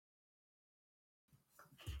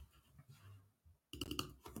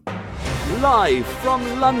Live from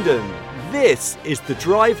London, this is The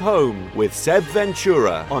Drive Home with Seb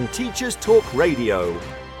Ventura on Teachers Talk Radio.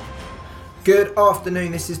 Good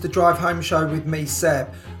afternoon, this is The Drive Home Show with me,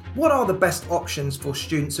 Seb. What are the best options for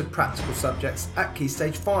students of practical subjects at Key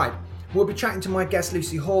Stage 5? We'll be chatting to my guest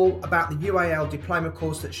Lucy Hall about the UAL diploma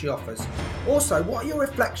course that she offers. Also, what are your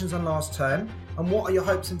reflections on last term and what are your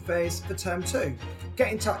hopes and fears for term 2?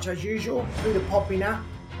 Get in touch as usual through the Podbean app,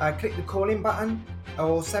 click the call in button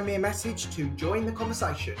or send me a message to join the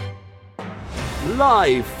conversation.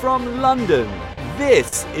 Live from London,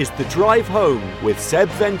 this is The Drive Home with Seb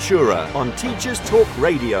Ventura on Teachers Talk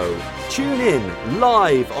Radio. Tune in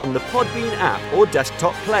live on the Podbean app or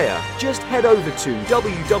desktop player. Just head over to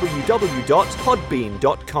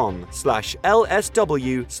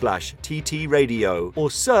www.podbean.com/LSW/TT Radio or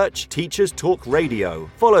search Teachers Talk Radio.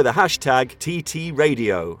 Follow the hashtag TT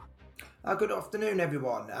Radio. Good afternoon,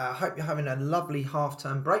 everyone. I hope you're having a lovely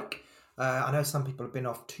half-term break. I know some people have been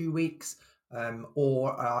off 2 weeks.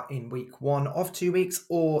 Or are in week 1 of 2 weeks,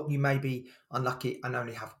 or you may be unlucky and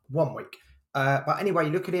only have 1 week. But anyway,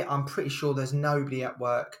 you look at it, I'm pretty sure there's nobody at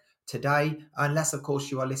work today, unless of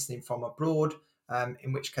course you are listening from abroad,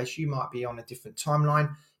 in which case you might be on a different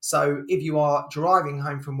timeline. So if you are driving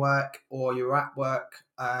home from work or you're at work,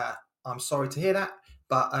 I'm sorry to hear that,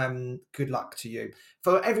 but good luck to you.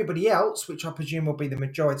 For everybody else, which I presume will be the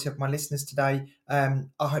majority of my listeners today, I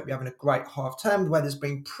hope you're having a great half term. The weather's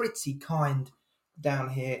been pretty kind down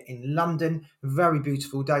here in London. Very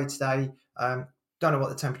beautiful day today. Don't know what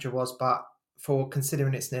the temperature was, but for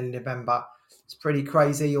considering it's nearly November, it's pretty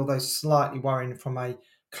crazy, although slightly worrying from a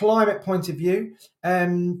climate point of view.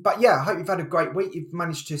 But yeah, I hope you've had a great week. You've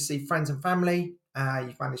managed to see friends and family.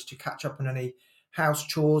 You've managed to catch up on any house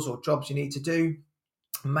chores or jobs you need to do.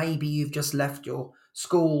 Maybe you've just left your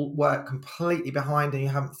school work completely behind and you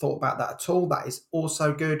haven't thought about that at all. That is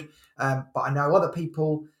also good. But I know other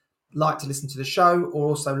people like to listen to the show or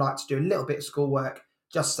also like to do a little bit of schoolwork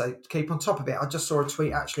just so to keep on top of it. I just saw a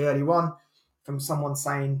tweet actually earlier on from someone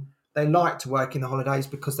saying they like to work in the holidays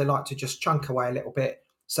because they like to just chunk away a little bit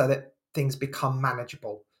so that things become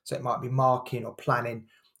manageable. So it might be marking or planning.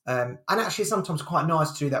 And actually sometimes quite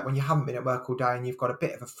nice to do that when you haven't been at work all day and you've got a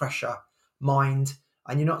bit of a fresher mind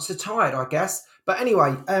and you're not so tired, I guess. But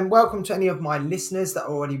anyway, welcome to any of my listeners that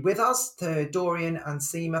are already with us. To Dorian and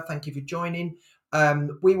Seema, thank you for joining.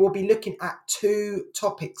 We will be looking at 2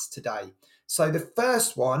 topics today. So the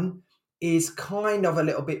first one is kind of a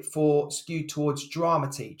little bit skewed towards drama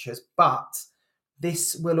teachers, but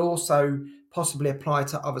this will also possibly apply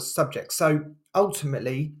to other subjects. So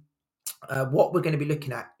ultimately, what we're going to be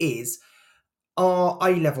looking at is, are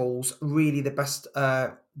A-levels really the best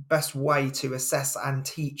way to assess and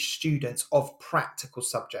teach students of practical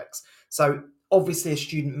subjects? So obviously a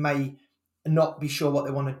student may not be sure what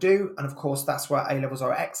they want to do, and of course that's where A-levels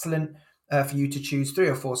are excellent for you to choose 3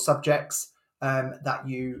 or 4 subjects that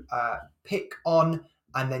you pick on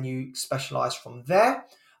and then you specialise from there.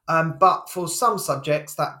 But for some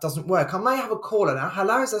subjects that doesn't work. I may have a caller now.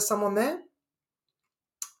 Hello, is there someone there?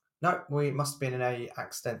 No, we must have been in a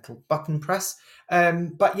accidental button press.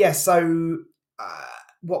 But yeah, so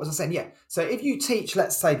what was I saying? Yeah, so if you teach,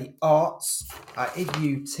 let's say, the arts, if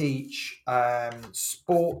you teach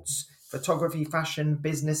sports, photography, fashion,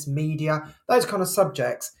 business, media, those kind of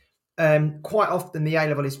subjects, quite often the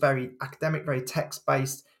A-level is very academic, very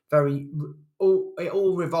text-based, it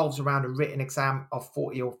all revolves around a written exam of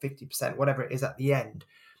 40 or 50%, whatever it is at the end.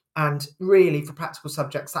 And really, for practical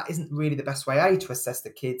subjects, that isn't really the best way, A, to assess the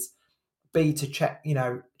kids, B, to check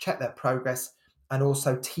their progress, and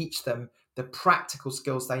also teach them the practical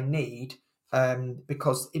skills they need.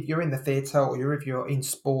 Because if you're in the theatre or if you're in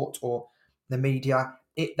sport or the media,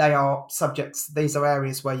 they are subjects. These are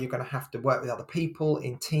areas where you're going to have to work with other people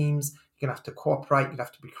in teams. You're going to have to cooperate. You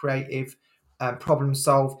have to be creative, problem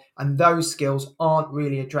solve, and those skills aren't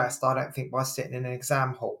really addressed, I don't think, by sitting in an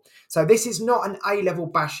exam hall. So this is not an A-level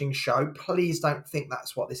bashing show. Please don't think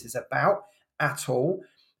that's what this is about at all.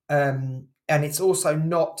 And it's also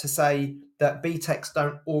not to say that BTECs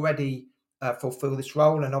don't already fulfill this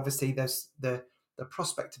role. And obviously there's the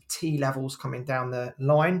prospect of T-levels coming down the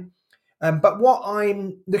line. But what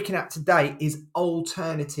I'm looking at today is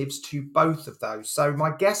alternatives to both of those. So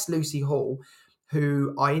my guest, Lucy Hall,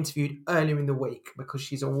 who I interviewed earlier in the week because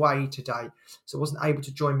she's away today, so wasn't able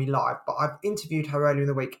to join me live, but I've interviewed her earlier in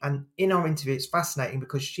the week. And in our interview, it's fascinating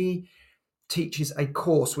because she teaches a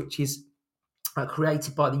course which is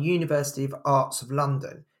created by the University of Arts of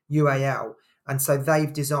London, UAL. And so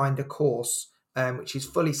they've designed a course which is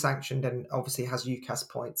fully sanctioned and obviously has UCAS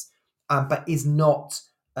points, but is not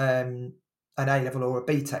an A-level or a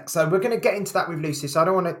BTEC. So we're going to get into that with Lucy. So I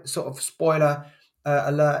don't want to sort of spoiler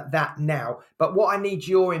alert that now. But what I need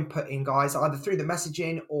your input in, guys, either through the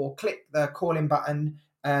messaging or click the call-in button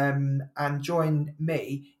and join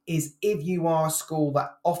me, is if you are a school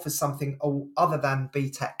that offers something other than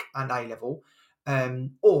BTEC and A-level,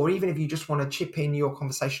 or even if you just want to chip in your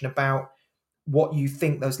conversation about what you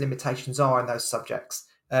think those limitations are in those subjects.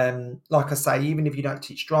 Like I say, even if you don't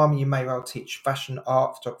teach drama, you may well teach fashion,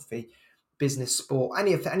 art, photography, business, sport,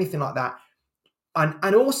 anything like that.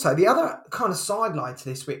 And also the other kind of sideline to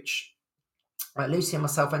this, which Lucy and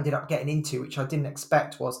myself ended up getting into, which I didn't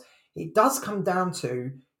expect, was it does come down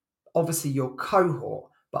to obviously your cohort,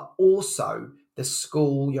 but also the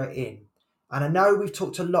school you're in. And I know we've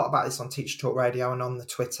talked a lot about this on Teacher Talk Radio and on the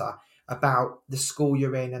Twitter about the school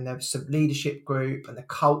you're in and the leadership group and the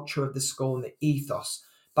culture of the school and the ethos.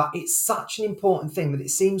 But it's such an important thing that it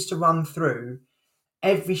seems to run through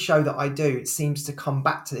every show that I do. It seems to come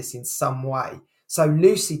back to this in some way. So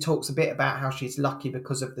Lucy talks a bit about how she's lucky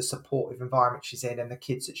because of the supportive environment she's in and the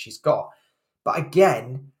kids that she's got. But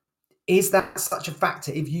again, is that such a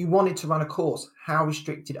factor? If you wanted to run a course, how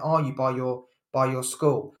restricted are you by your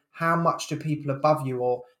school? How much do people above you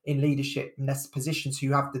or in leadership positions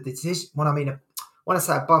who have the decision? When I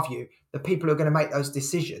say above you, the people who are going to make those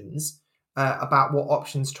decisions about what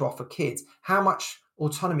options to offer kids, how much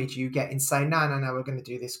autonomy do you get in saying, no, we're going to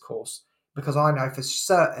do this course? Because I know for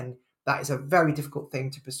certain that is a very difficult thing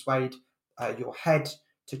to persuade your head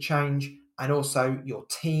to change, and also your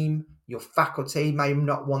team, your faculty may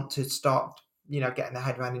not want to start, getting their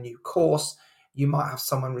head around a new course. You might have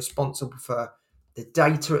someone responsible for the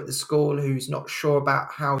data at the school who's not sure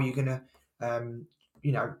about how you're going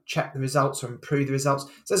to check the results or improve the results.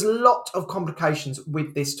 So there's a lot of complications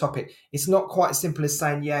with this topic. It's not quite as simple as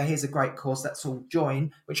saying, yeah, here's a great course, let's all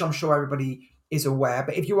join, which I'm sure everybody is aware.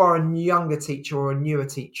 But if you are a younger teacher or a newer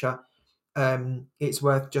teacher, it's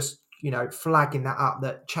worth just, flagging that up,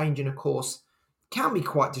 that changing a course can be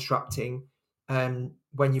quite disrupting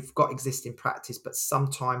when you've got existing practice, but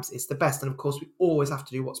sometimes it's the best. And of course, we always have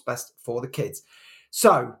to do what's best for the kids.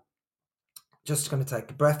 So just going to take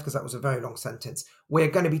a breath because that was a very long sentence. We're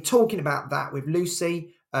going to be talking about that with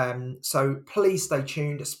Lucy. So please stay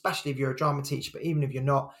tuned, especially if you're a drama teacher, but even if you're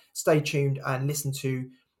not, stay tuned and listen to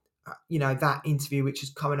that interview, which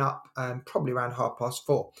is coming up probably around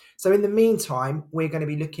 4:30. So in the meantime, we're going to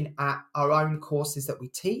be looking at our own courses that we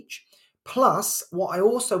teach. Plus, what I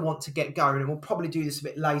also want to get going, and we'll probably do this a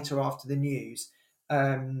bit later after the news,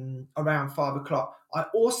 around 5:00, I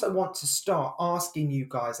also want to start asking you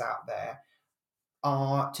guys out there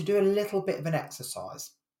to do a little bit of an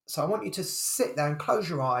exercise. So I want you to sit there and close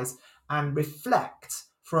your eyes and reflect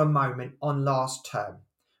for a moment on last term,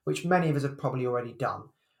 which many of us have probably already done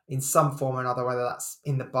in some form or another, whether that's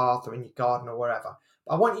in the bath or in your garden or wherever.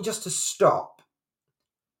 But I want you just to stop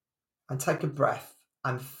and take a breath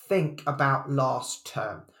and think about last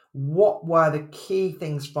term. What were the key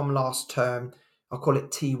things from last term? I'll call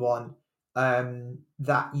it T1,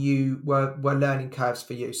 that you were learning curves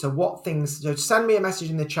for you. So what things, so send me a message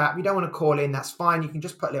in the chat. If you don't want to call in, that's fine. You can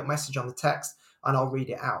just put a little message on the text and I'll read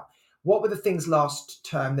it out. What were the things last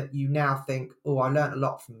term that you now think, oh, I learned a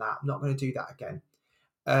lot from that, I'm not going to do that again?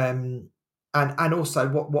 And also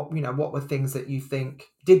what were things that you think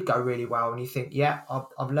did go really well and you think, yeah,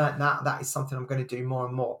 I've learned that is something I'm going to do more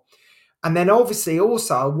and more. And then obviously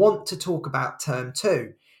also I want to talk about term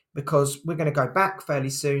 2, because we're going to go back fairly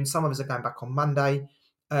soon. Some of us are going back on Monday.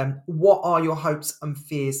 What are your hopes and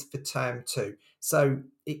fears for term 2? So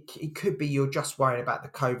it could be you're just worried about the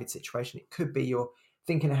COVID situation. It could be you're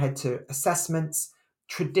thinking ahead to assessments.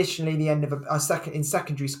 Traditionally, the end of in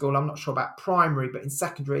secondary school, I'm not sure about primary, but in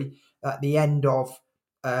secondary, at the end of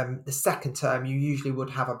the second term, you usually would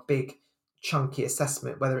have a big chunky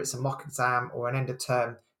assessment, whether it's a mock exam or an end of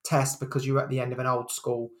term test, because you're at the end of an old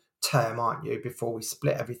school term, aren't you, before we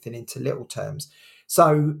split everything into little terms.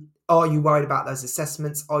 So are you worried about those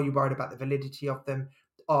assessments? Are you worried about the validity of them?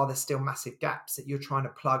 Are there still massive gaps that you're trying to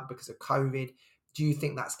plug because of COVID? Do you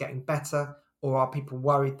think that's getting better? Or are people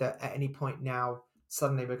worried that at any point now,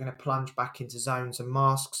 suddenly we're going to plunge back into zones and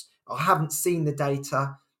masks? I haven't seen the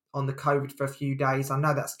data on the COVID for a few days. I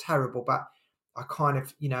know that's terrible, but I kind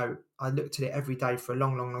of, I looked at it every day for a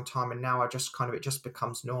long, long, long time. And now it just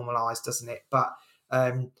becomes normalized, doesn't it? But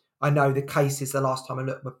I know the cases the last time I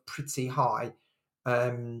looked were pretty high.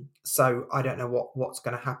 So I don't know what's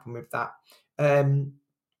going to happen with that. And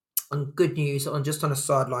good news, just on a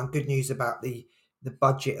sideline, good news about the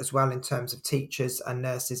budget as well in terms of teachers and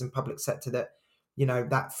nurses and public sector, that,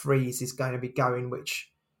 that freeze is going to be going,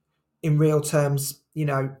 which in real terms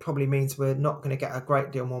probably means we're not going to get a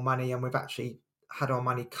great deal more money, and we've actually had our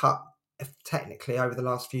money cut technically over the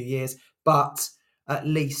last few years. But at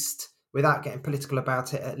least, without getting political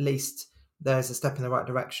about it, at least there's a step in the right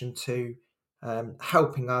direction to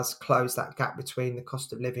helping us close that gap between the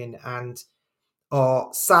cost of living and our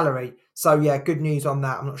salary. So yeah, good news on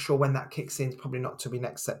that. I'm not sure when that kicks in. It's probably not to be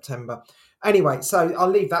next September. Anyway, so I'll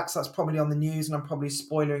leave that because that's probably on the news, and I'm probably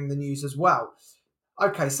spoiling the news as well.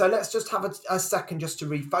 Okay, so let's just have a second just to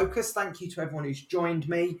refocus. Thank you to everyone who's joined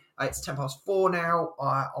me. It's 4:10 now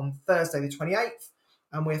on Thursday the 28th,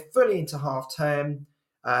 and we're fully into half term,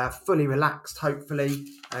 fully relaxed, hopefully,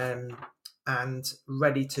 and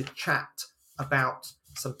ready to chat about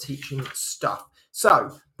some teaching stuff.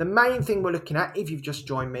 So the main thing we're looking at, if you've just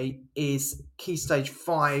joined me, is Key Stage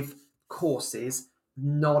 5 courses,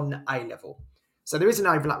 non-A-level. So there is an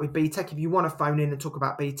overlap with BTEC. If you want to phone in and talk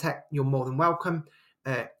about BTEC, you're more than welcome.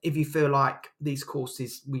 If you feel like these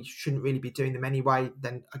courses, we shouldn't really be doing them anyway,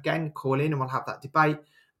 then again, call in and we'll have that debate.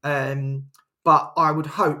 But I would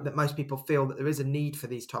hope that most people feel that there is a need for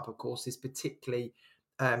these type of courses, particularly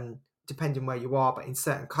depending where you are, but in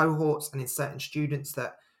certain cohorts and in certain students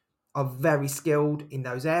that are very skilled in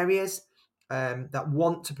those areas, that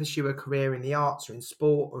want to pursue a career in the arts or in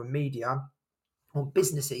sport or in media or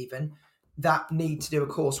business even, that need to do a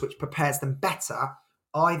course which prepares them better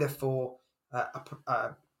either for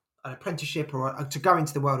an apprenticeship or to go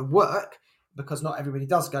into the world of work, because not everybody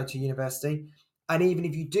does go to university. And even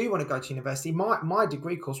if you do want to go to university, my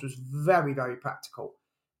degree course was very, very practical.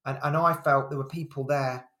 And I felt there were people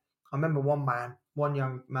there. I remember one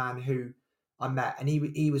young man who I met, and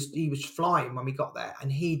he was flying when we got there,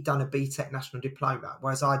 and he'd done a BTEC national diploma,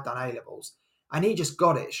 whereas I'd done A-levels, and he just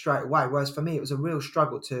got it straight away. Whereas for me, it was a real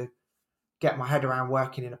struggle to get my head around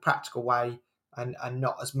working in a practical way, and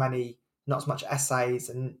not as much essays,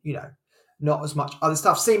 and not as much other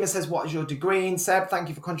stuff. Seema says, what is your degree in, Seb? Thank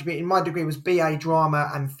you for contributing. My degree was BA Drama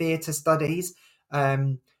and Theatre Studies.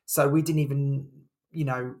 So we didn't even,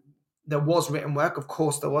 there was written work. Of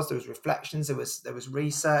course there was reflections, there was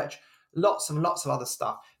research, lots and lots of other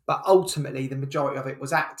stuff. But ultimately, the majority of it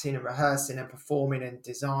was acting and rehearsing and performing and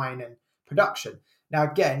design and production. Now,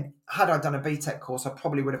 again, had I done a BTEC course, I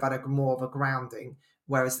probably would have had more of a grounding,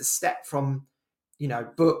 whereas the step from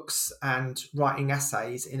books and writing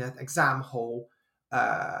essays in an exam hall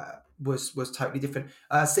was totally different.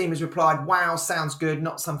 Seema's replied, wow, sounds good.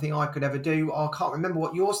 Not something I could ever do. I can't remember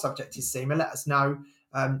what your subject is, Seema. Let us know.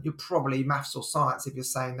 You're probably maths or science if you're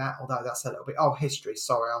saying that, although that's a little bit... Oh, history.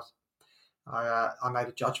 Sorry, I made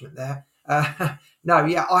a judgment there. No,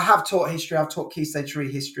 yeah, I have taught history. I've taught Key Stage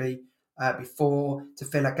 3 history before to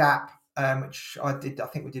fill a gap, which I did. I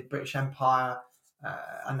think we did British Empire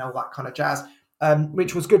and all that kind of jazz.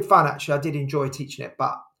 Which was good fun, actually. I did enjoy teaching it,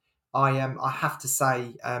 but I have to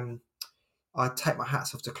say, I take my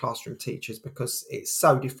hats off to classroom teachers, because it's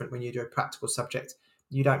so different when you do a practical subject.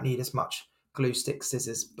 You don't need as much glue, stick,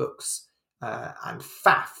 scissors, books, and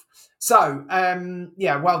faff. So,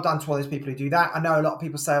 well done to all those people who do that. I know a lot of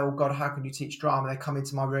people say, oh God, how can you teach drama? They come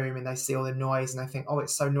into my room and they see all the noise and they think, oh,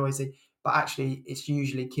 it's so noisy. But actually, it's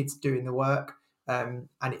usually kids doing the work. And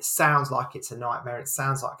it sounds like it's a nightmare. It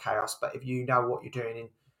sounds like chaos. But if you know what you're doing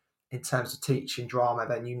in terms of teaching drama,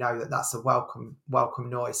 then you know that that's a welcome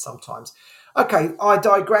noise sometimes. Okay, I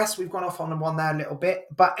digress. We've gone off on one there a little bit.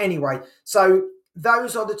 But anyway, so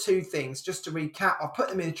those are the two things. Just to recap, I'll put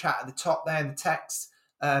them in the chat at the top there in the text,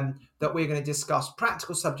 that we're going to discuss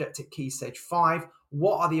practical subject at Key Stage 5.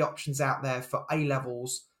 What are the options out there for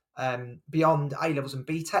A-levels, beyond A-levels and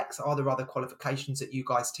BTECs? Are there other qualifications that you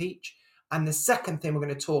guys teach? And the second thing we're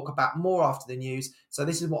going to talk about more after the news. So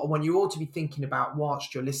this is what I want you all to be thinking about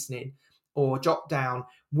whilst you're listening, or jot down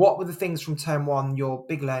what were the things from term 1, your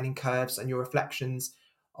big learning curves and your reflections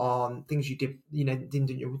on things you did,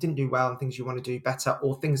 didn't do well, and things you want to do better,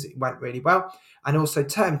 or things that went really well. And also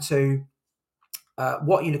term 2,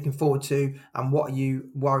 what are you looking forward to, and what are you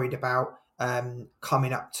worried about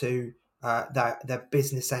coming up to the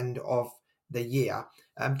business end of the year.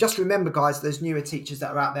 Just remember, guys, those newer teachers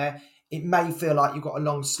that are out there, it may feel like you've got a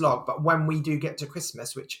long slog, but when we do get to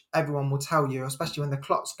Christmas, which everyone will tell you, especially when the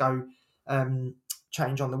clocks go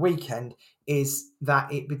change on the weekend, is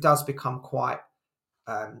that it does become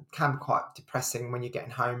can be quite depressing when you're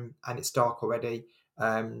getting home and it's dark already.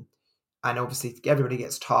 And obviously everybody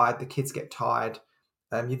gets tired, the kids get tired.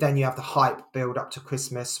 Then you have the hype build up to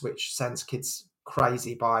Christmas, which sends kids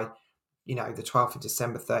crazy by, the 12th of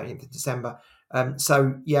December, 13th of December.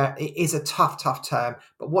 So yeah, it is a tough term.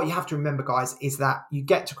 But what you have to remember, guys, is that you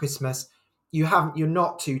get to Christmas, you're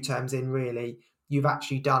not 2 terms in really. You've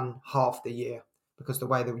actually done half the year, because the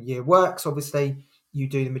way the year works, obviously, you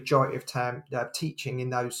do the majority of term teaching in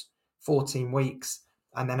those 14 weeks,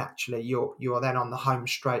 and then actually you're then on the home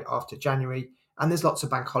straight after January. And there's lots of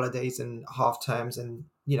bank holidays and half terms, and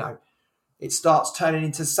it starts turning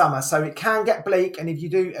into summer, so it can get bleak. And if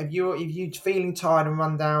you're feeling tired and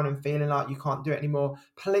run down and feeling like you can't do it anymore,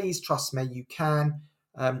 please trust me, you can.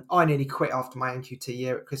 I nearly quit after my NQT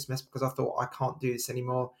year at Christmas because I thought I can't do this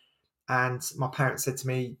anymore. And my parents said to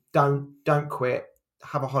me, don't quit,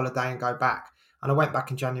 have a holiday and go back. And I went back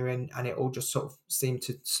in January, and it all just sort of seemed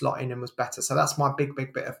to slot in and was better. So that's my big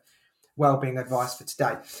bit of wellbeing advice for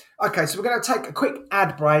today. Okay, so we're going to take a quick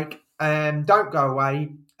ad break. Don't go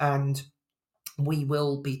away, and we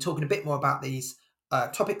will be talking a bit more about these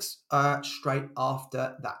topics straight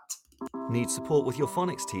after that. Need support with your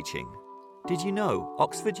phonics teaching? Did you know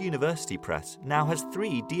Oxford University Press now has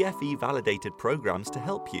 3 DFE validated programs to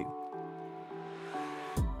help you?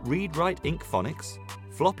 Read Write Inc Phonics,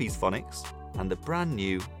 Floppy's Phonics, and the brand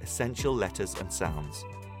new Essential Letters and Sounds.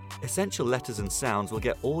 Essential Letters and Sounds will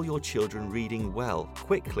get all your children reading well,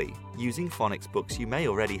 quickly, using phonics books you may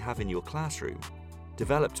already have in your classroom.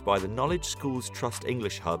 Developed by the Knowledge Schools Trust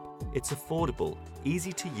English Hub, it's affordable,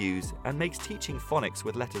 easy to use, and makes teaching phonics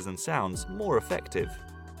with letters and sounds more effective.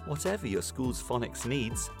 Whatever your school's phonics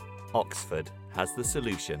needs, Oxford has the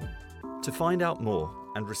solution. To find out more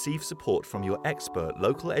and receive support from your expert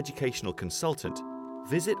local educational consultant,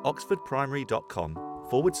 visit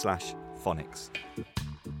oxfordprimary.com/phonics.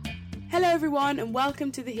 Hello everyone, and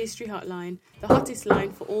welcome to the History Hotline, the hottest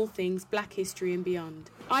line for all things Black history and beyond.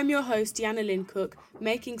 I'm your host, Deanna Lynn Cook,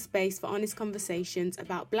 making space for honest conversations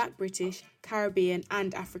about Black, British, Caribbean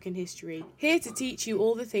and African history. Here to teach you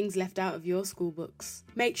all the things left out of your school books.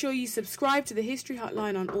 Make sure you subscribe to the History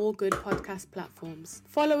Hotline on all good podcast platforms.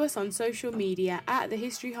 Follow us on social media at the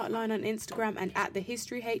History Hotline on Instagram and at the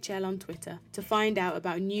History HL on Twitter to find out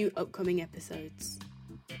about new upcoming episodes.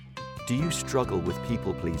 Do you struggle with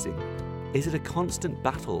people pleasing? Is it a constant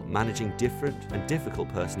battle managing different and difficult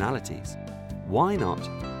personalities? Why not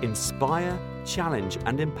inspire, challenge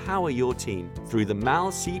and empower your team through the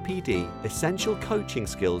MAL CPD Essential Coaching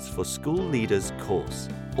Skills for School Leaders course,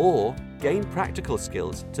 or gain practical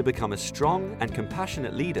skills to become a strong and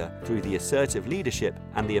compassionate leader through the Assertive Leadership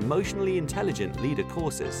and the Emotionally Intelligent Leader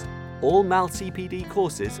courses. All MAL CPD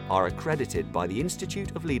courses are accredited by the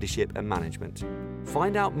Institute of Leadership and Management.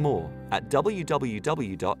 Find out more at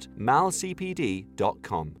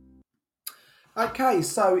www.malcpd.com. Okay,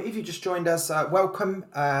 so if you just joined us, welcome.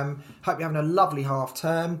 Hope you're having a lovely half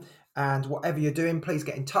term, and whatever you're doing, please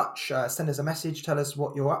get in touch. Send us a message, tell us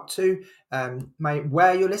what you're up to,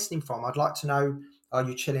 where you're listening from. I'd like to know, are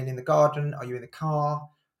you chilling in the garden? Are you in the car?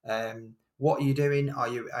 What are you doing? Are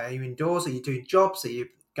you indoors? Are you doing jobs? Are you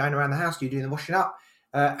going around the house? Are you doing the washing up?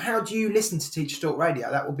 How do you listen to Teacher Talk Radio?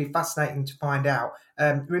 That would be fascinating to find out.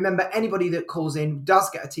 Remember, anybody that calls in does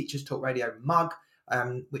get a Teachers Talk Radio mug,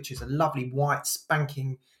 which is a lovely white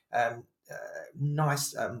spanking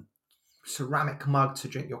nice ceramic mug to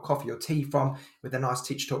drink your coffee or tea from, with a nice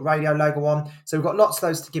Teacher Talk Radio logo on. So we've got lots of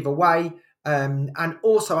those to give away. And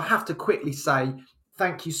also I have to quickly say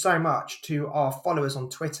thank you so much to our followers on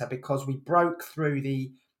Twitter, because we broke through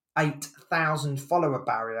the 8,000 follower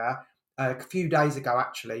barrier a few days ago,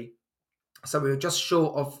 actually. So we were just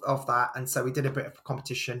short of that, and so we did a bit of a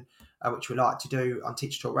competition, which we like to do on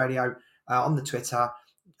Teacher Talk Radio on the Twitter,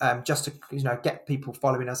 just to get people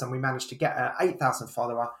following us, and we managed to get an 8,000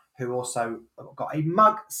 follower who also got a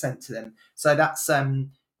mug sent to them. So that's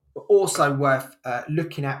also worth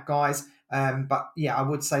looking at, guys. But yeah, I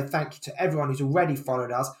would say thank you to everyone who's already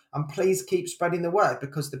followed us, and please keep spreading the word,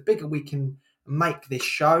 because the bigger we can make this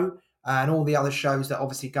show and all the other shows that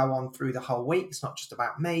obviously go on through the whole week, it's not just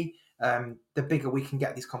about me, the bigger we can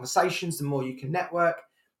get these conversations, the more you can network,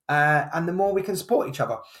 and the more we can support each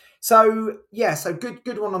other. So yeah, so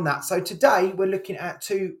good one on that. So today we're looking at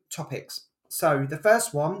 2 topics. So the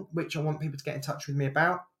first one, which I want people to get in touch with me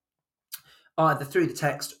about, either through the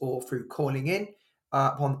text or through calling in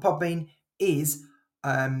upon the Podbean, is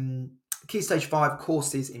Key Stage 5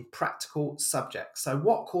 courses in practical subjects. So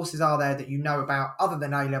what courses are there that you know about other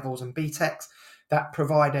than A-levels and BTECs that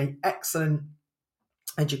provide an excellent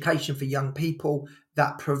education for young people,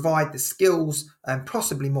 that provide the skills and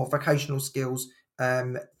possibly more vocational skills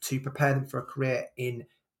to prepare them for a career in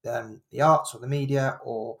the arts or the media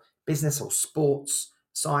or business or sports,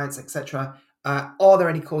 science, etc. Are there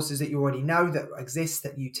any courses that you already know that exist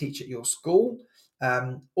that you teach at your school?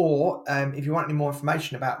 Or if you want any more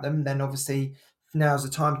information about them, then obviously now's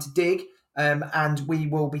the time to dig. And we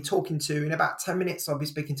will be talking to, in about 10 minutes, I'll be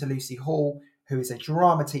speaking to Lucy Hall, who is a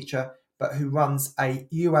drama teacher, but who runs a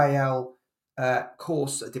UAL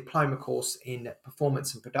course, a diploma course in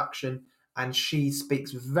performance and production, and she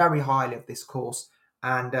speaks very highly of this course.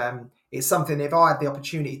 And it's something, if I had the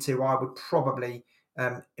opportunity to, I would probably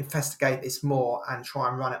investigate this more and try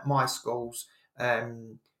and run at my schools.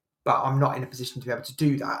 But I'm not in a position to be able to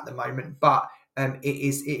do that at the moment. But it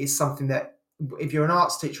is something that, if you're an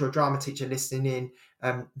arts teacher or a drama teacher listening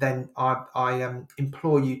in, then I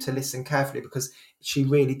implore you to listen carefully, because she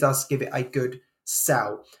really does give it a good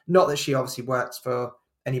sell. Not that she obviously works for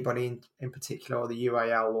anybody in particular, or the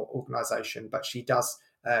UAL or organisation, but she does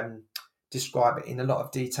describe it in a lot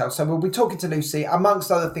of detail. So we'll be talking to Lucy.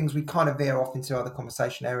 Amongst other things, we kind of veer off into other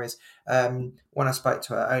conversation areas when I spoke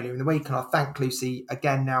to her earlier in the week. And I thank Lucy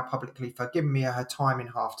again now publicly for giving me her time in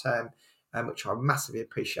half term, which I massively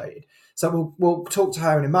appreciated. So we'll talk to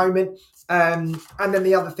her in a moment. And then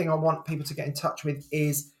the other thing I want people to get in touch with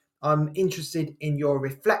is, I'm interested in your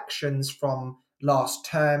reflections from last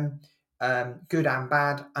term, good and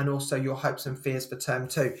bad, and also your hopes and fears for term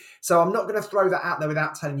 2. So I'm not going to throw that out there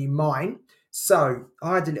without telling you mine. So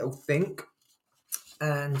I had a little think,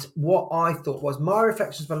 and what I thought was, my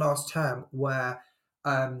reflections for last term were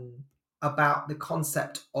about the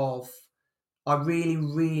concept of, I really,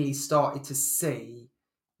 really started to see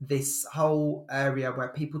this whole area where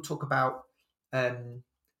people talk about,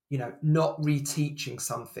 not reteaching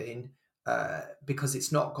something because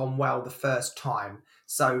it's not gone well the first time.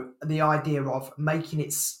 So the idea of making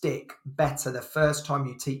it stick better the first time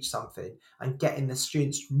you teach something, and getting the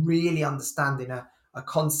students really understanding a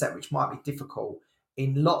concept which might be difficult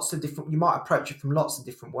in lots of different, you might approach it from lots of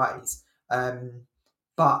different ways.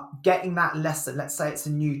 But getting that lesson, let's say it's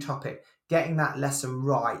a new topic, getting that lesson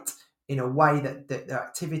right in a way that the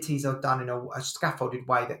activities are done in a scaffolded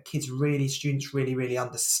way that students really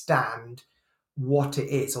understand what it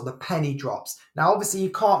is, or the penny drops. Now, obviously, you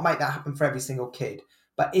can't make that happen for every single kid,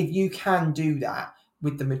 but if you can do that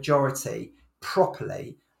with the majority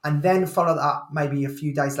properly, and then follow that up maybe a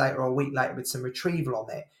few days later or a week later with some retrieval on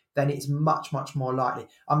it, then it's much more likely.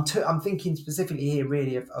 I'm thinking specifically here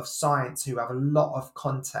really of science, who have a lot of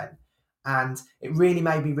content. And it really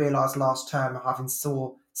made me realise last term, having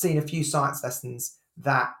seen a few science lessons,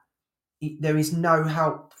 that there is no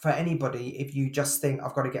help for anybody if you just think,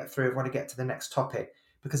 I've got to get through, I've got to get to the next topic.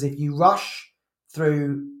 Because if you rush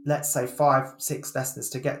through, let's say 5-6 lessons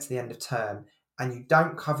to get to the end of term, and you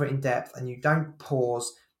don't cover it in depth, and you don't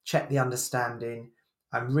pause, check the understanding,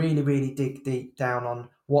 and really dig deep down on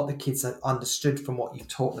what the kids have understood from what you've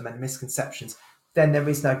taught them and misconceptions, then there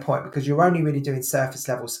is no point, because you're only really doing surface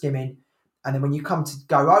level skimming. And then when you come to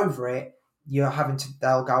go over it,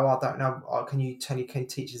 they'll go, I don't know, can you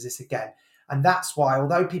teach us this again? And that's why,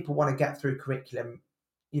 although people want to get through curriculum,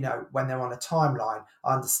 when they're on a timeline,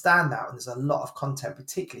 I understand that, and there's a lot of content,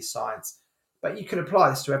 particularly science, but you can apply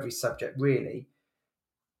this to every subject really.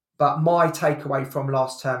 But my takeaway from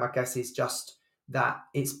last term, I guess, is just that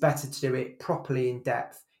it's better to do it properly in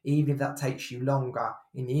depth, even if that takes you longer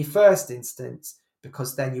in the first instance,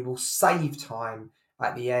 because then you will save time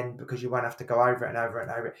at the end, because you won't have to go over it and over it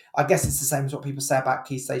and over it. I guess it's the same as what people say about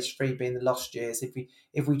Key Stage 3 being the lost years.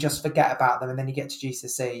 If we just forget about them, and then you get to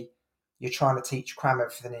GCSE, you're trying to cram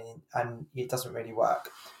everything in, and it doesn't really work.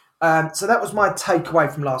 So that was my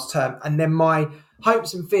takeaway from last term. And then my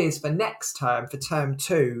hopes and fears for next term, for term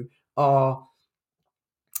 2, are,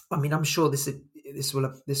 I mean, I'm sure this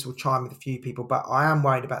will chime with a few people, but I am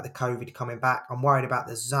worried about the COVID coming back. I'm worried about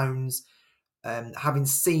the zones. Having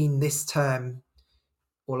seen this term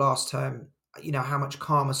or last term, how much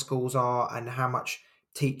calmer schools are, and how much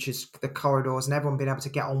teachers, the corridors, and everyone being able to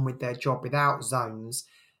get on with their job without zones.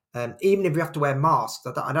 Even if you have to wear masks,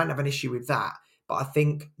 I don't have an issue with that. But I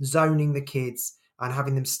think zoning the kids and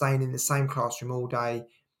having them staying in the same classroom all day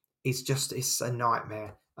it's a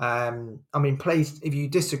nightmare. Please, if you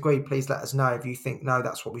disagree, please let us know if you think, no,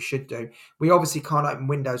 that's what we should do. We obviously can't open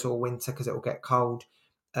windows all winter because it will get cold.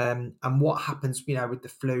 And what happens, with the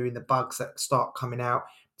flu and the bugs that start coming out.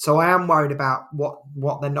 So I am worried about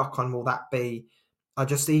what the knock-on will that be.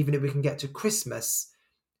 Even if we can get to Christmas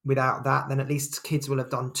without that, then at least kids will have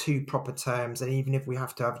done 2 proper terms. And even if we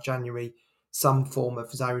have to have January some form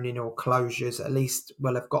of zoning or closures, at least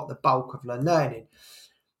we'll have got the bulk of the learning.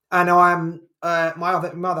 And my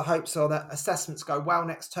other hopes are that assessments go well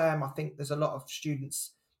next term. I think there's a lot of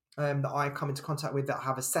students that I come into contact with that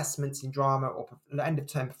have assessments in drama, or end of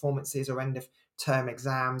term performances, or end of term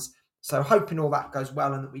exams. So hoping all that goes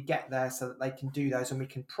well, and that we get there so that they can do those, and we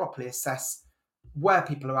can properly assess where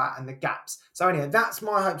people are at and the gaps. So anyway, that's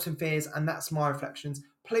my hopes and fears, and that's my reflections.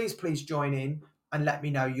 Please join in and let me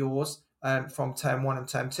know yours. from term 1 and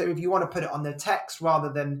term 2. If you want to put it on the text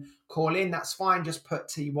rather than call in, that's fine. Just put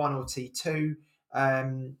T1 or T2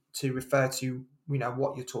 to refer to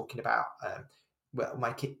what you're talking about. Will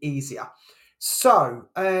make it easier. So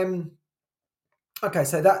okay,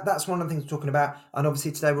 so that's one of the things we're talking about. And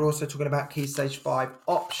obviously today we're also talking about Key Stage 5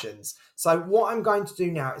 options. So what I'm going to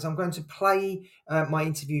do now is I'm going to play my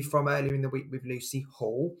interview from earlier in the week with Lucy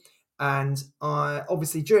Hall. And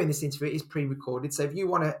obviously during this interview, it is pre-recorded. So if you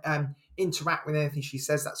want to interact with anything she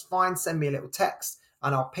says, that's fine. Send me a little text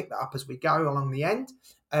and I'll pick that up as we go along the end.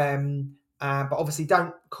 But obviously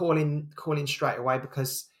don't call in straight away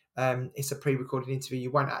because it's a pre-recorded interview.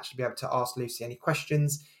 You won't actually be able to ask Lucy any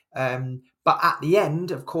questions. But at the end,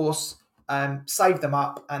 of course, save them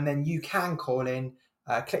up and then you can call in,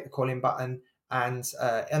 click the call in button. And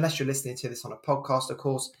unless you're listening to this on a podcast, of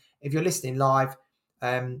course, if you're listening live,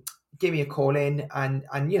 give me a call in and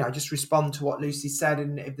just respond to what Lucy said.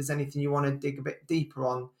 And if there's anything you want to dig a bit deeper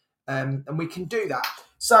on, and we can do that.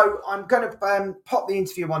 So I'm going to pop the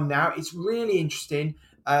interview on now. It's really interesting.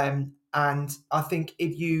 And I think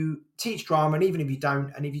if you teach drama, and even if you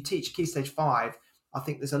don't, and if you teach Key Stage 5, I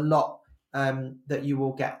think there's a lot that you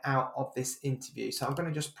will get out of this interview. So I'm going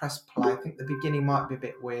to just press play. I think the beginning might be a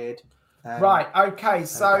bit weird. Right. Okay.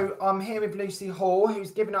 So I'm here with Lucy Hall,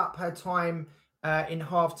 who's given up her time in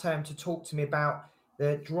half term to talk to me about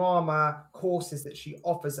the drama courses that she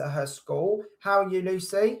offers at her school. How are you,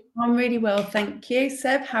 Lucy? I'm really well, thank you.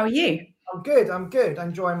 Seb, how are you? I'm good.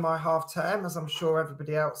 Enjoying my half term, as I'm sure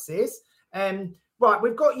everybody else is. Right,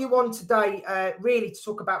 we've got you on today really to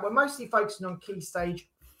talk about, we're mostly focusing on Key Stage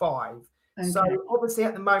 5. Okay. So obviously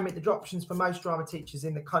at the moment, the options for most drama teachers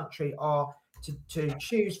in the country are to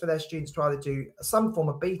choose for their students to either do some form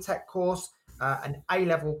of BTEC course, an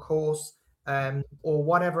A-level course, or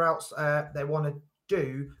whatever else they want to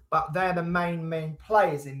do, but they're the main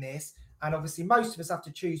players in this. And obviously most of us have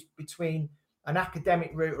to choose between an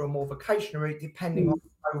academic route or a more vocational route, depending on the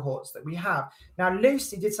cohorts that we have. Now,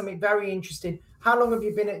 Lucy did something very interesting. How long have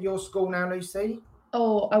you been at your school now, Lucy?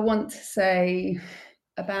 Oh, I want to say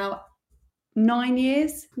about 9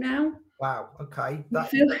 years now. Wow, okay.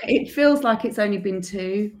 It feels like it's only been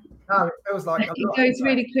 2. No, it feels like it goes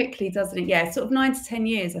really quickly, doesn't it? Yeah, sort of 9 to 10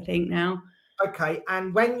 years, I think now. Okay,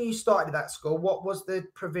 and when you started at that school, what was the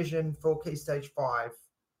provision for Key Stage 5?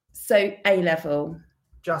 So A-level.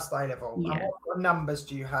 Just A-level. Yeah. And what numbers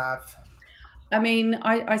do you have? I mean,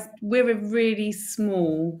 we're a really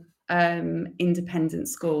small independent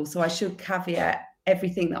school, so I should caveat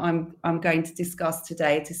everything that I'm going to discuss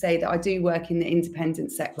today to say that I do work in the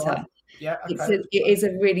independent sector. Right. Yeah, okay. It is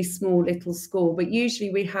a really small little school, but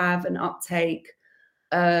usually we have an uptake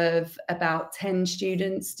of about 10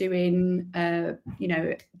 students doing,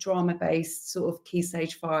 drama-based sort of Key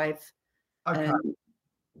Stage 5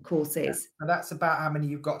 courses. And that's about how many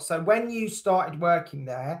you've got. So when you started working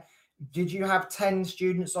there, did you have 10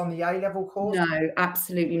 students on the A-level course? No,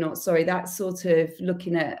 absolutely not. Sorry, that's sort of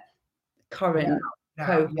looking at current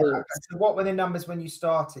cohorts. Yeah. Okay. So what were the numbers when you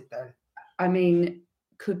started then? I mean,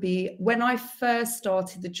 could be when I first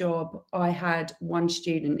started the job, I had 1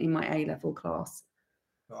 student in my A-level class.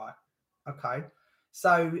 Right. Okay.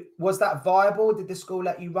 So was that viable? Did the school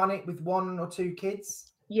let you run it with 1 or 2 kids?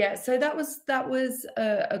 Yeah, so that was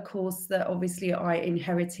a course that obviously I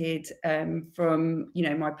inherited from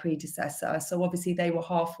my predecessor. So obviously they were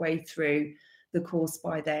halfway through the course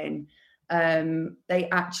by then. They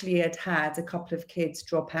actually had a couple of kids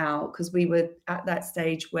drop out because we were at that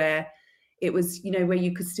stage where it was where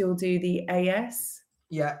you could still do the AS.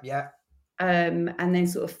 Yeah. And then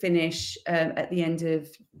sort of finish at the end of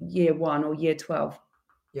year 1 or year 12.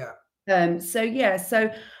 Yeah. So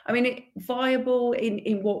I mean, viable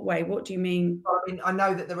in what way? What do you mean? I mean, I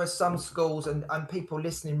know that there are some schools and people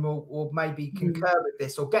listening will maybe concur with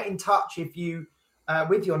this, or get in touch if you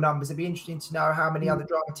with your numbers. It'd be interesting to know how many other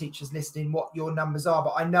drama teachers listening, what your numbers are.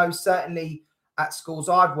 But I know certainly at schools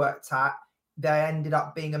I've worked at, there ended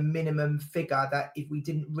up being a minimum figure that if we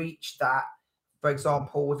didn't reach that, for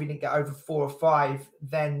example, if we didn't get over 4 or 5,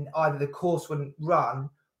 then either the course wouldn't run,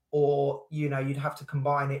 or you'd have to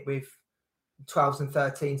combine it with 12s and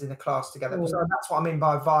 13s in a class together. So that's what I mean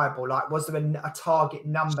by viable. Like, was there a target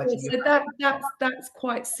number? So that's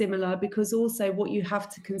quite similar, because also what you have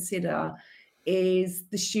to consider is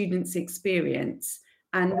the student's experience.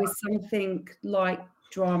 And with something like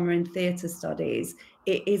drama and theatre studies,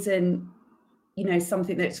 it isn't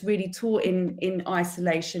something that's really taught in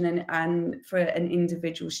isolation and for an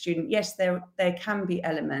individual student. Yes, there can be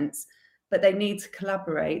elements, but they need to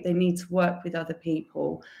collaborate. They need to work with other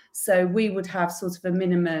people. So we would have sort of a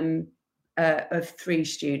minimum of 3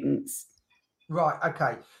 students. Right.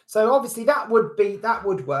 Okay. So obviously that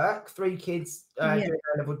would work. 3 kids doing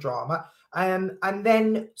A-level drama. And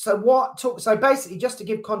then so basically, just to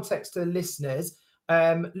give context to the listeners,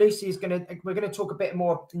 Lucy we're gonna talk a bit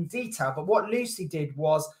more in detail, but what Lucy did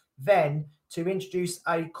was then to introduce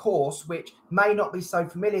a course which may not be so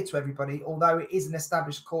familiar to everybody, although it is an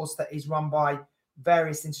established course that is run by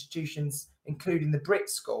various institutions, including the Brit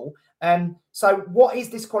School. So what is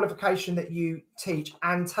this qualification that you teach?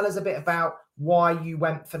 And tell us a bit about why you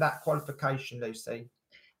went for that qualification, Lucy.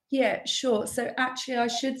 Yeah, sure. So actually, I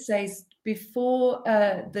should say before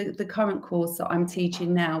the current course that I'm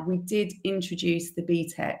teaching now, we did introduce the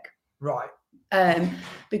BTEC. Right.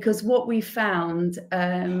 Because what we found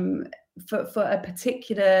for a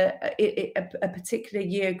particular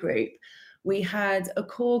year group, we had a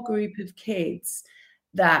core group of kids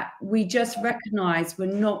that we just recognised were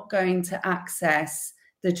not going to access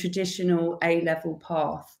the traditional A-level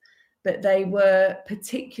path, but they were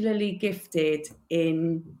particularly gifted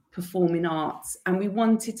in performing arts, and we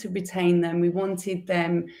wanted to retain them. We wanted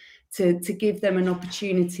them to give them an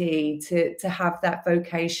opportunity to have that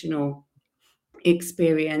vocational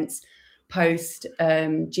experience post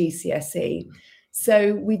GCSE.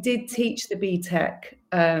 So we did teach the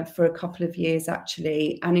BTEC for a couple of years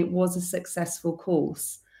actually, and it was a successful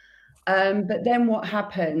course. But then what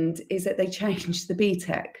happened is that they changed the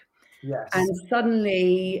BTEC. Yes. And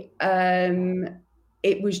suddenly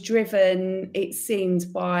it was driven, it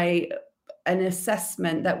seemed, by an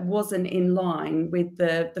assessment that wasn't in line with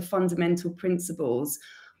the fundamental principles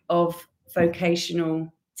of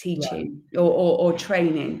vocational teaching or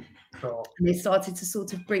training. Sure. And they started to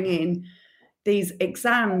sort of bring in these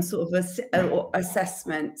exam sort of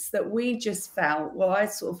assessments that we just felt, well, I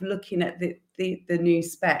sort of looking at the new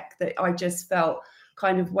spec, that I just felt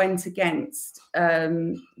kind of went against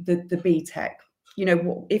the BTEC. You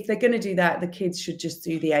know, if they're going to do that, the kids should just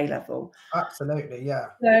do the A-level. Absolutely, yeah.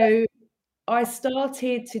 So I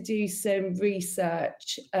started to do some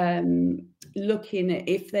research looking at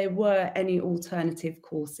if there were any alternative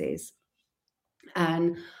courses.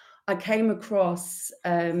 And I came across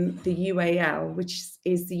the UAL, which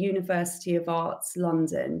is the University of Arts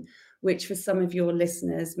London, which for some of your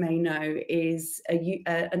listeners may know is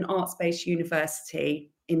an arts-based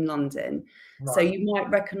university in London. Right. So you might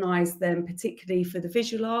recognise them particularly for the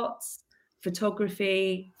visual arts,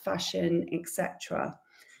 photography, fashion, etc.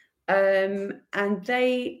 And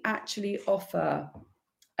they actually offer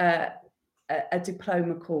a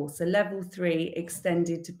diploma course, a level 3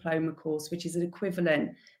 extended diploma course, which is an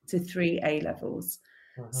equivalent to 3 A-levels.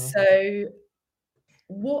 Mm-hmm. So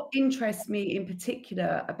what interests me in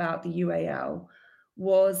particular about the UAL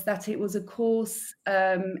was that it was a course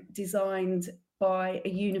designed by a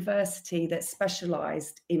university that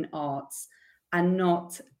specialised in arts and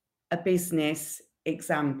not a business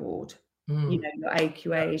exam board. You know, your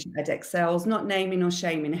AQAs, your Edexcels, not naming or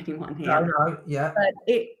shaming anyone here. No, yeah.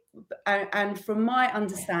 But and from my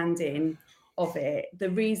understanding of it, the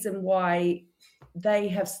reason why they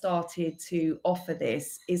have started to offer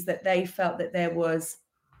this is that they felt that they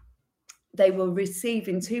were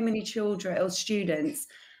receiving too many children or students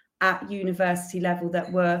at university level that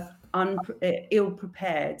were ill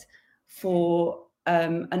prepared for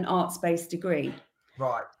an arts-based degree.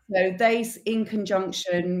 Right. So they, in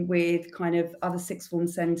conjunction with kind of other sixth form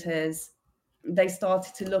centres, they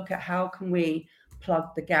started to look at how can we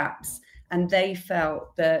plug the gaps, and they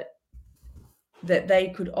felt that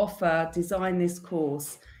they could design this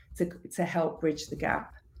course to help bridge the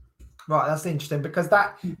gap. Right, that's interesting, because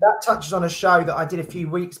that touches on a show that I did a few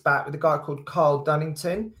weeks back with a guy called Carl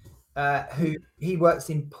Dunnington, who he works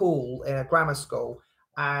in Poole in a grammar school,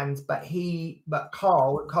 but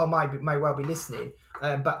Carl may well be listening,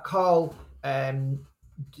 but Carl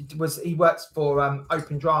he works for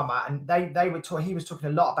Open Drama, and he was talking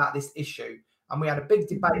a lot about this issue, and we had a big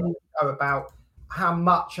debate about how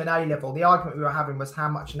much an A-level. The argument we were having was how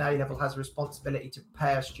much an A-level has a responsibility to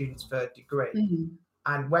prepare students for a degree. Mm-hmm.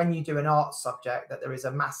 And when you do an arts subject, that there is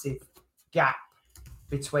a massive gap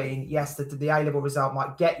between, yes, the A-level result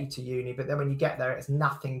might get you to uni, but then when you get there, it's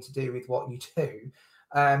nothing to do with what you do.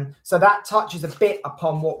 So that touches a bit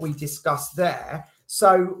upon what we discussed there.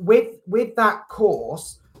 So with that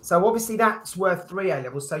course, so obviously that's worth 3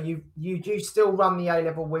 A-levels. So you do still run the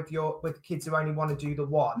A-level with kids who only want to do the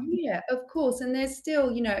one. Yeah, of course. And there's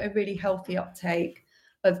still, you know, a really healthy uptake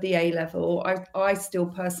of the A-level. I still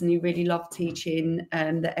personally really love teaching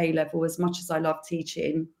the A-level as much as I love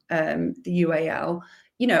teaching the UAL.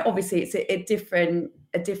 You know, obviously it's a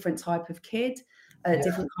different type of kid,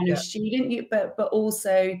 different kind of student, but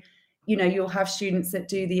also, you know, you'll have students that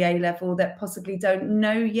do the A-level that possibly don't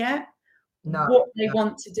know yet what they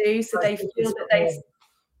want to do. So they feel that they...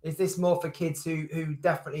 Is this more for kids who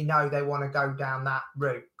definitely know they want to go down that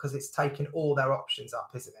route because it's taken all their options up,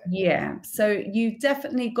 isn't it? Yeah. So you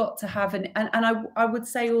definitely got to have and I would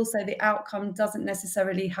say also the outcome doesn't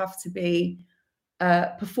necessarily have to be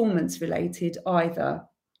performance related either.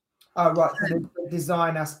 Oh, right. So there's a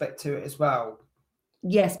design aspect to it as well.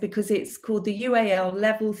 Yes, because it's called the UAL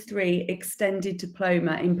Level 3 Extended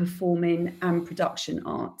Diploma in Performing and Production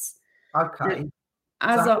Arts. Okay.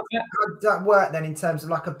 How does that work then in terms of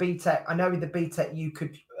like a BTEC? I know with the BTEC you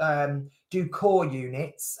could do core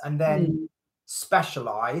units and then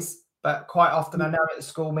specialise, but quite often I know at the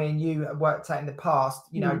school, me and you have worked out in the past,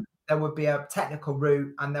 you know, there would be a technical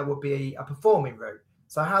route and there would be a performing route.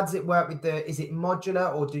 So how does it work with is it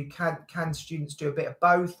modular, or can students do a bit of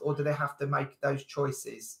both, or do they have to make those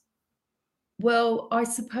choices? Well, I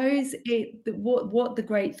suppose what the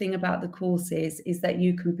great thing about the course is that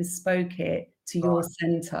you can bespoke it to your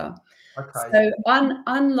centre. Okay. So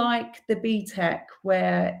unlike the BTEC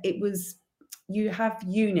where it was, you have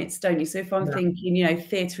units, don't you? So if I'm thinking, you know,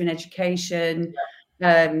 theatre and education,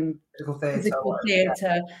 physical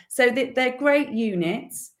theatre. So they're great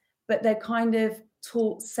units, but they're kind of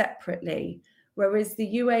taught separately. Whereas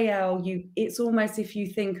the UAL, it's almost, if you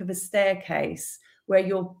think of a staircase where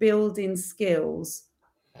you're building skills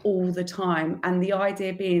all the time. And the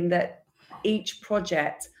idea being that each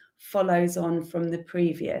project follows on from the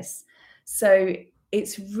previous. So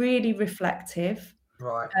it's really reflective.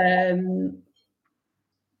 Right.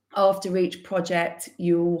 After each project,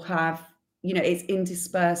 you'll have, you know, it's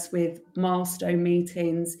interspersed with milestone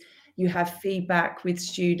meetings. You have feedback with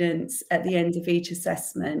students at the end of each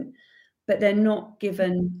assessment, but they're not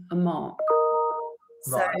given a mark.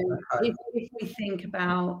 Right. So if we think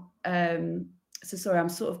about, so sorry, I'm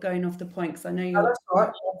sort of going off the point because I know you're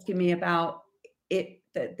asking me about it,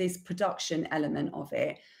 that this production element of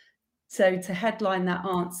it. So to headline that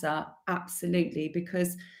answer, absolutely,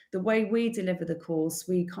 because the way we deliver the course,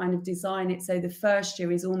 we kind of design it so the first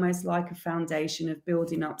year is almost like a foundation of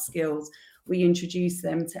building up skills. We introduce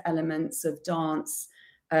them to elements of dance,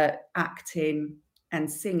 acting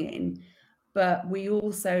and singing. But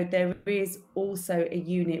there is also a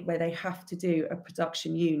unit where they have to do a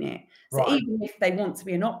production unit. So even if they want to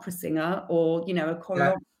be an opera singer or, you know, a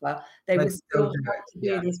choreographer, they will still have to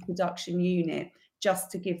do this production unit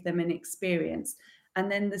just to give them an experience.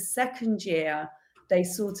 And then the second year, they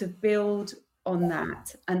sort of build on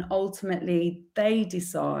that. And ultimately, they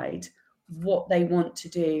decide what they want to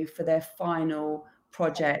do for their final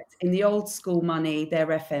project. In the old school money, their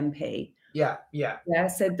FMP. Yeah.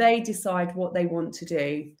 So they decide what they want to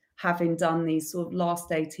do, having done these sort of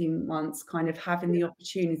last 18 months, kind of having the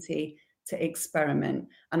opportunity to experiment.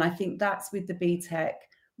 And I think that's with the BTEC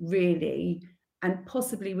really, and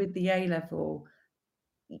possibly with the A-level,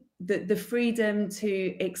 the freedom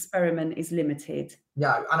to experiment is limited.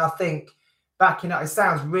 Yeah, and I think it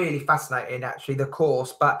sounds really fascinating, actually, the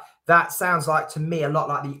course, but that sounds like to me a lot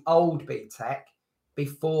like the old BTEC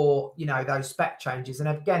before, you know, those spec changes. And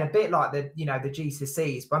again, a bit like the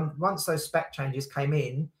GCSEs, once those spec changes came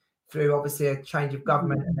in through obviously a change of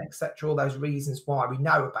government and etc., all those reasons why we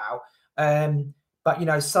know about. But, you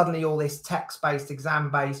know, suddenly all this text-based,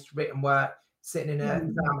 exam-based written work sitting in an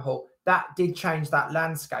exam hall, that did change that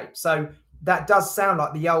landscape. So that does sound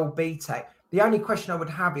like the old BTEC. The only question I would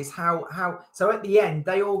have is how so at the end,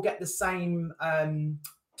 they all get the same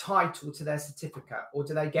title to their certificate, or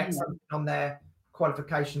do they get something on their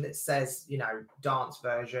qualification that says, you know, dance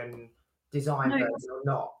version, design version, or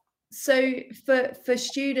not? So for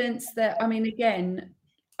students that, I mean, again,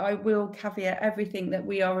 I will caveat everything that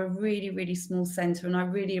we are a really, really small centre, and I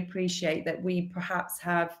really appreciate that we perhaps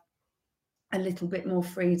have a little bit more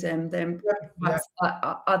freedom than perhaps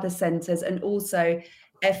other centres, and also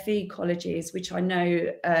FE colleges, which I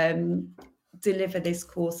know deliver this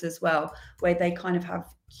course as well, where they kind of have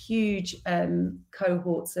huge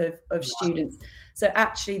cohorts of students. So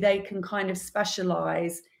actually they can kind of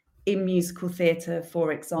specialise in musical theatre,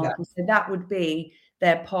 for example. So that would be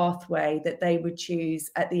their pathway that they would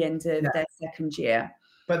choose at the end of their second year.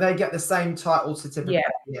 But they get the same title certificate.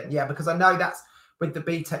 Yeah, because I know that's with the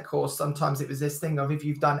BTEC course, sometimes it was this thing of if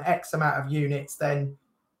you've done X amount of units, then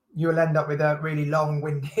you'll end up with a really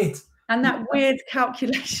long-winded... And that weird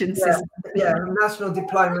calculation system. Yeah, National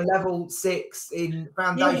Diploma Level 6 in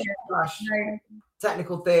Foundation /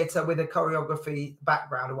 Technical Theatre with a choreography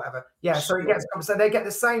background or whatever. Yeah, so they get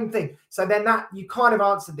the same thing. So then that, you kind of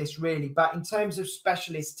answered this really, but in terms of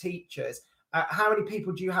specialist teachers, how many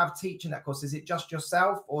people do you have teaching that course? Is it just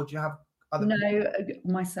yourself, or do you have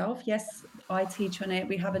Myself, yes, I teach on it.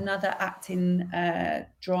 We have another acting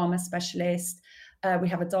drama specialist, we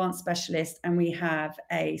have a dance specialist, and we have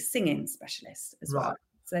a singing specialist as well.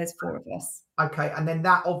 So there's 4 of us. Okay, and then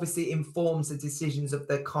that obviously informs the decisions of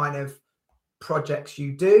the kind of projects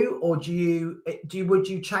you do, or would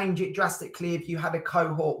you change it drastically if you had a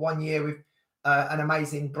cohort one year with an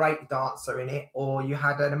amazing break dancer in it, or you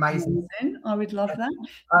had an amazing I would love that.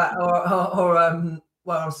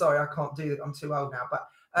 Well, I'm sorry, I can't do that, I'm too old now, but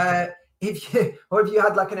if you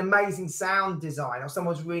had like an amazing sound design, or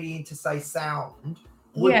someone's really into, say, sound,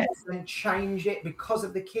 would you then change it because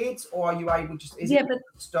of the kids, or are you able just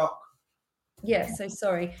stock? Yeah, so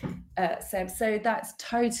sorry, Seb. So that's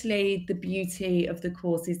totally the beauty of the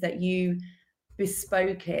course, is that you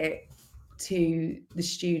bespoke it to the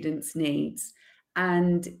students' needs.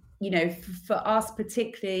 And, for us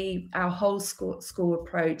particularly, our whole school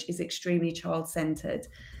approach is extremely child-centered.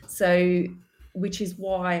 So, which is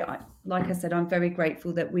why, like I said, I'm very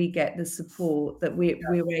grateful that we get the support, that we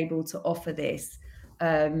were able to offer this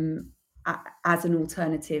as an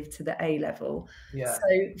alternative to the A level.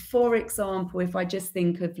 So, for example, if I just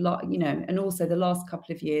think of, and also the last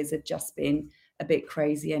couple of years have just been a bit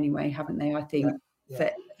crazy anyway, haven't they? I think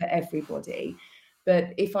for everybody.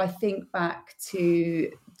 But if I think back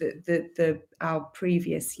to our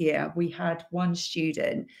previous year, we had one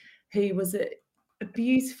student who was a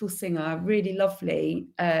beautiful singer, really lovely,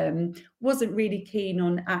 wasn't really keen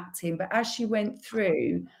on acting, but as she went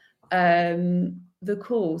through the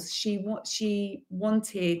course, she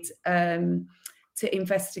wanted to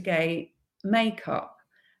investigate makeup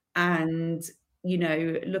and,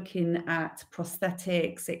 looking at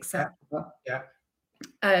prosthetics, etc.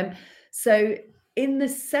 So in the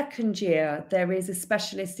second year, there is a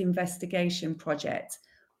specialist investigation project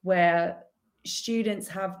where students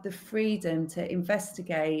have the freedom to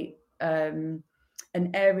investigate an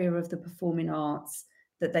area of the performing arts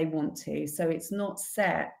that they want to. So it's not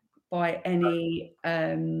set by any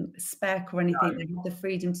spec or anything. They have the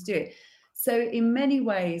freedom to do it. So in many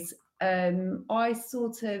ways, I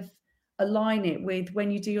sort of align it with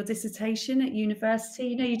when you do your dissertation at university.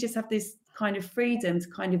 You just have this kind of freedom to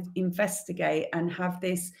kind of investigate and have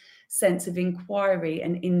this sense of inquiry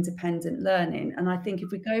and independent learning. And I think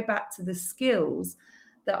if we go back to the skills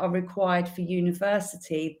that are required for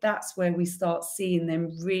university, that's where we start seeing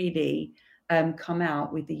them really come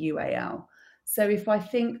out with the UAL. So if I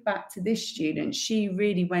think back to this student, she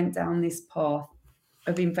really went down this path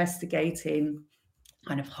of investigating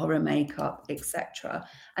kind of horror makeup, etc.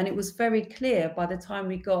 And it was very clear by the time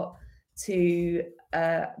we got to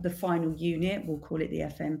the final unit, we'll call it the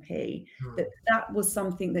FMP, that was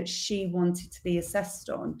something that she wanted to be assessed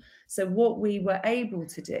on. So what we were able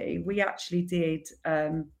to do, we actually did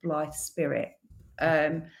Blythe Spirit.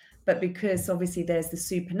 But because obviously there's the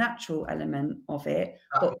supernatural element of it,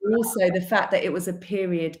 but also the fact that it was a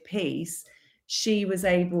period piece, she was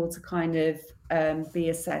able to kind of be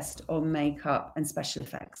assessed on makeup and special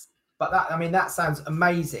effects. But that sounds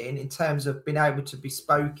amazing in terms of being able to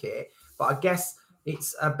bespoke it. But I guess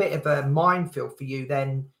it's a bit of a minefield for you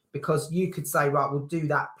then, because you could say, right, we'll do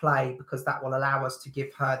that play because that will allow us to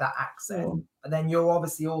give her that accent. Sure. And then you're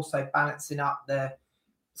obviously also balancing up the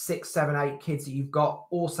 6, 7, 8 kids that you've got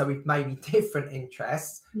also with maybe different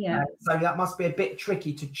interests. So that must be a bit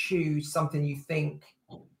tricky to choose something you think,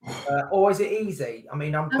 or is it easy?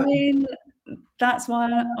 That's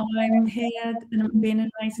why I'm here and I'm being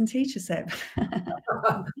an amazing teacher, Seb.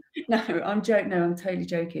 No, I'm totally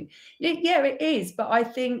joking. It is, but I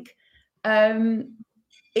think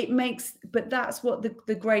it makes, but that's what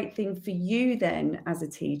the great thing for you then as a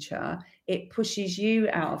teacher, it pushes you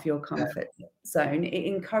out of your comfort zone. It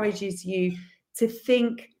encourages you to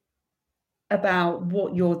think about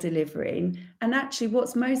what you're delivering. And actually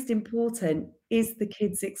what's most important is the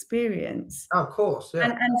kids' experience. Oh, of course. Yeah.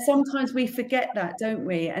 And sometimes we forget that, don't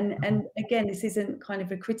we? And again, this isn't kind of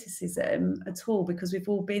a criticism at all, because we've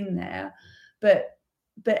all been there. But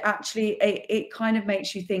actually it kind of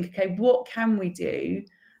makes you think, okay, what can we do?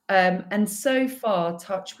 And so far,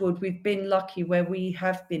 touch wood, we've been lucky where we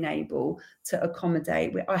have been able to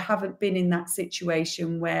accommodate. I haven't been in that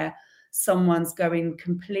situation where someone's going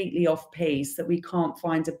completely off piece, that we can't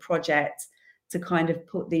find a project to kind of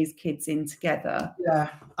put these kids in together. Yeah,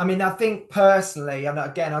 I think personally, and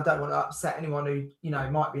again, I don't want to upset anyone who,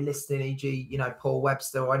 might be listening, e.g., Paul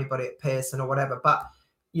Webster or anybody at Pearson or whatever. But,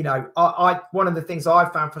 I one of the things I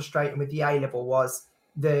found frustrating with the A-level was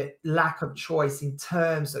the lack of choice in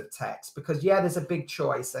terms of text, because there's a big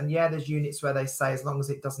choice, and there's units where they say as long as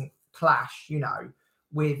it doesn't clash,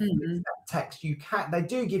 with text, they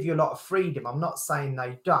do give you a lot of freedom. I'm not saying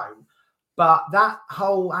they don't, But that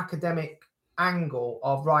whole academic angle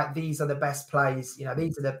of, right, these are the best plays, you know,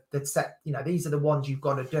 these are the set, you know, these are the ones you've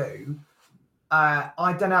got to do.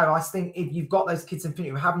 I don't know. I think if you've got those kids in front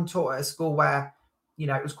of you, having taught at a school where, you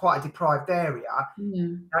know, it was quite a deprived area,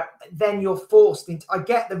 then you're forced into, I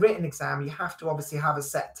get the written exam, you have to obviously have a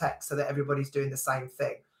set text so that everybody's doing the same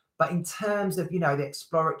thing. But in terms of, you know, the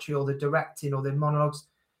exploratory or the directing or the monologues,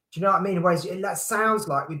 do you know what I mean? Whereas that sounds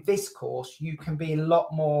like with this course, you can be a lot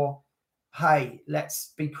more, hey,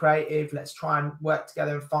 let's be creative. Let's try and work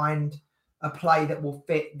together and find a play that will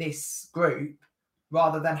fit this group,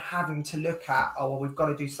 rather than having to look at, oh, well, we've got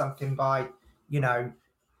to do something by, you know,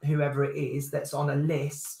 whoever it is that's on a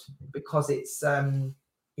list because it's,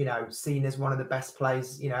 you know, seen as one of the best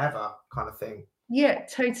plays, you know, ever, kind of thing. Yeah,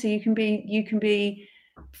 totally. You can be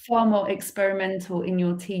far more experimental in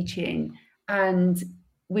your teaching, and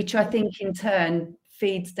which I think in turn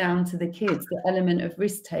feeds down to the kids, the element of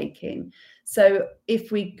risk taking. So if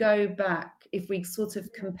we go back, if we sort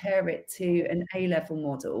of compare it to an A-level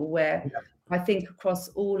model, where I think across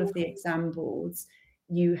all of the exam boards,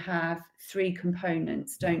 you have 3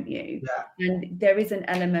 components, don't you? Yeah. And there is an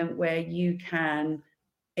element where you can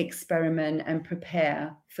experiment and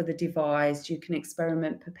prepare for the devised. You can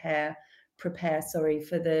experiment, prepare for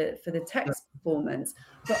the text performance.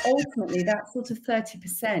 But ultimately, that's sort of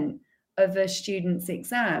 30% of a student's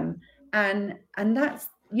exam, and that's,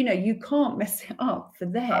 you know, you can't mess it up for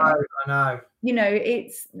them. I know. You know,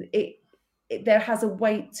 it there has a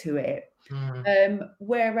weight to it.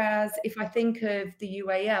 Whereas if I think of the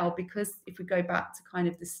UAL, because if we go back to kind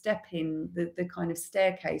of the stepping, the kind of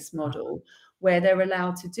staircase model, where they're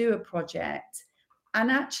allowed to do a project and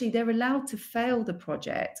actually they're allowed to fail the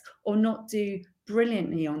project or not do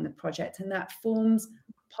brilliantly on the project, and that forms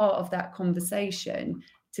part of that conversation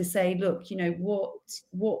to say, look, you know, what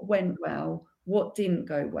went well, what didn't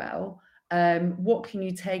go well, what can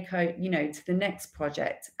you take out, you know, to the next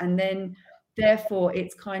project, and then therefore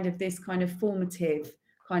it's kind of this kind of formative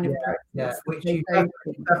kind of process, which you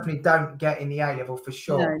definitely don't get in the A level for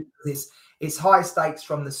sure. No. It's high stakes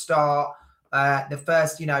from the start. The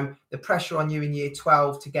first, you know, the pressure on you in year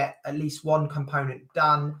 12 to get at least one component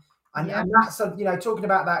done. And that's, you know, talking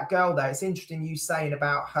about that girl there, it's interesting you saying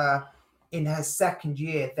about her in her second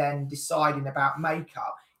year then deciding about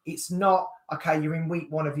makeup. It's not, okay, you're in week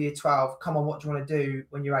 1 of year 12, come on, what do you want to do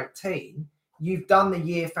when you're 18? You've done the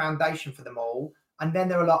year foundation for them all, and then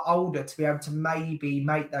they're a lot older to be able to maybe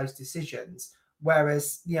make those decisions.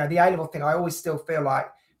 Whereas, you know, the A-level thing, I always still feel like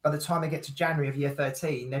by the time they get to January of year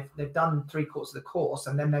 13, they've done 3/4 of the course,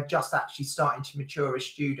 and then they're just actually starting to mature as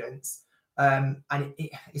students. And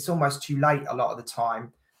it's almost too late a lot of the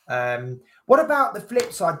time. What about the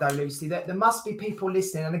flip side though, Lucy? That there must be people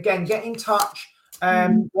listening, and again, get in touch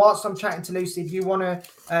whilst I'm chatting to Lucy. If you want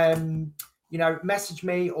to, you know, message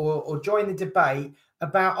me or join the debate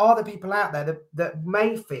about, are there people out there that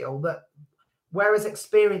may feel that, whereas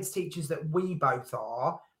experienced teachers that we both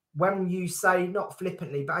are, when you say, not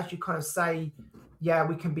flippantly, but as you kind of say, yeah,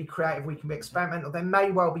 we can be creative, we can be experimental, there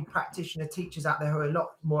may well be practitioner teachers out there who are a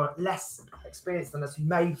lot more less experienced than us, who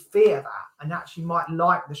may fear that and actually might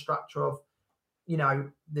like the structure of, you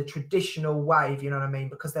know, the traditional way, if you know what I mean,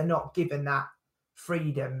 because they're not given that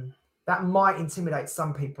freedom. That might intimidate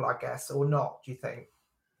some people, I guess, or not, do you think?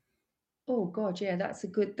 Oh God, yeah, that's a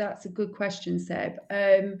good question, Seb.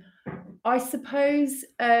 I suppose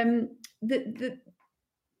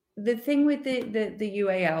the thing with the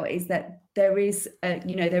UAL is that there is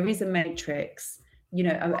a matrix, you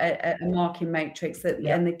know, a marking matrix that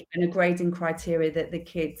and a grading criteria that the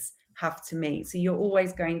kids have to meet. So you're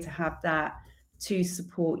always going to have that to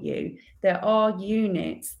support you. There are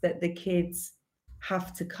units that the kids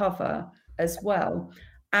have to cover as well.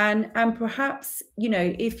 And perhaps, you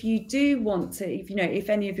know, if you do want to, if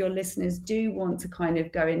any of your listeners do want to kind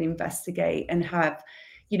of go and investigate and have,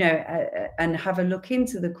 you know, and have a look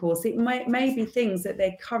into the course, it may be things that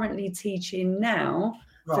they're currently teaching now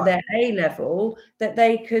for their A level that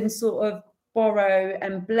they can sort of borrow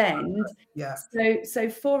and blend. Yeah. So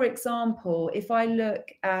for example, if I look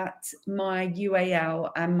at my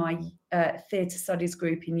UAL and my theatre studies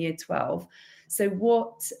group in year 12, so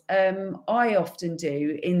what I often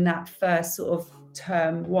do in that first sort of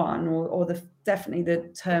term 1 or definitely the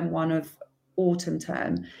term 1 of autumn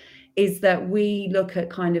term is that we look at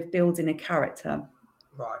kind of building a character.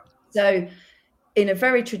 Right. So in a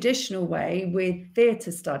very traditional way with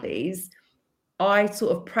theatre studies, I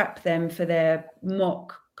sort of prep them for their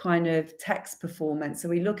mock kind of text performance. So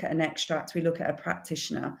we look at an extract, we look at a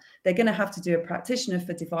practitioner. They're going to have to do a practitioner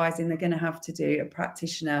for devising. They're going to have to do a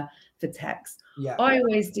practitioner for text. Yeah. I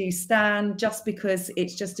always do Stan just because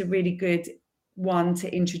it's just a really good one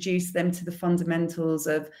to introduce them to the fundamentals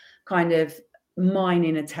of kind of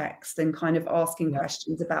mining a text and kind of asking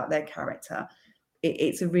questions about their character.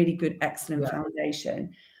 It's a really good, excellent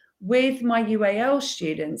foundation. With my UAL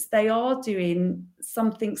students, they are doing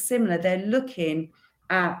something similar. They're looking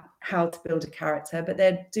at how to build a character, but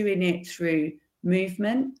they're doing it through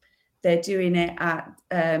movement. They're doing it at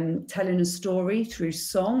telling a story through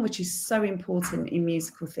song, which is so important in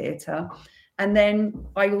musical theatre. And then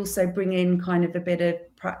I also bring in kind of a bit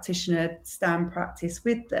of practitioner Stan practice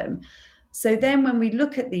with them. So then when we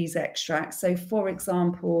look at these extracts, so for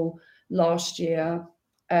example, last year,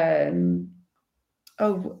 we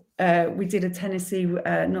did a Tennessee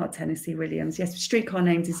Williams, Streetcar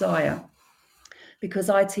Named Desire, because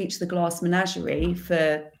I teach the Glass Menagerie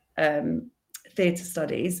for theatre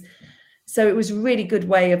studies. So it was a really good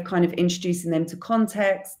way of kind of introducing them to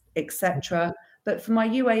context, etc. But for my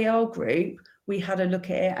UAL group, we had a look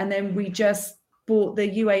at it, and then we just brought the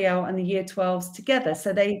UAL and the Year 12s together.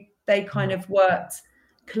 So they kind of worked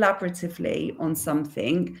collaboratively on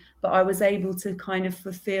something, but I was able to kind of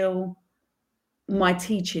fulfill my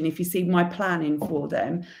teaching, if you see, my planning for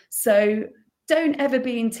them. So don't ever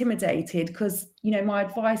be intimidated, because, you know, my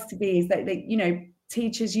advice to be is that, you know,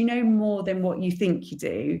 teachers, you know more than what you think you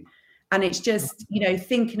do. And it's just, you know,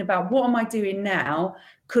 thinking about, what am I doing now?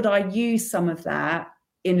 Could I use some of that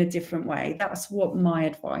in a different way? That's what my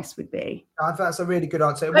advice would be. That's a really good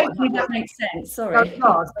answer. Hopefully that makes sense. Sorry.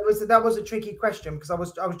 That was a tricky question, because I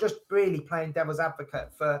was just really playing devil's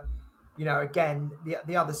advocate for, you know, again,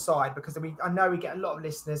 the other side, because I know we get a lot of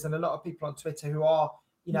listeners and a lot of people on Twitter who are,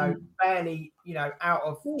 you know, barely, you know, out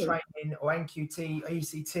of training or NQT or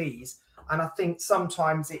ECTs. And I think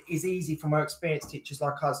sometimes it is easy from our experienced teachers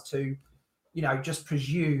like us to, you know, just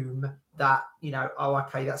presume that, you know, oh,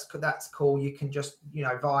 okay, that's cool. You can just, you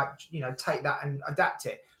know, take that and adapt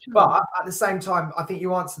it. Sure. But at the same time, I think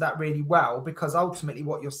you answered that really well, because ultimately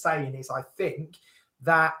what you're saying is, I think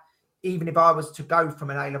that even if I was to go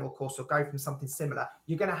from an A-level course or go from something similar,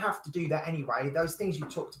 you're going to have to do that anyway. Those things you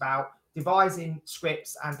talked about, devising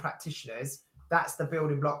scripts and practitioners, that's the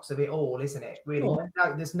building blocks of it all, isn't it? Really,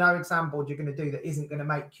 there's no exam board you're going to do that isn't going to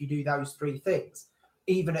make you do those three things,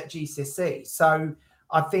 even at GCSE. So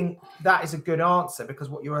I think that is a good answer, because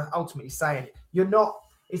what you're ultimately saying,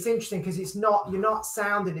 it's interesting because you're not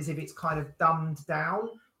sounding as if it's kind of dumbed down.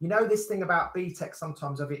 You know, this thing about BTEC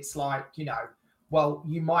sometimes of it's like, you know, well,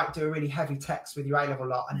 you might do a really heavy text with your A-level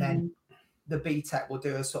lot, and then the BTEC will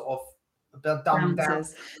do a sort of dumbed down,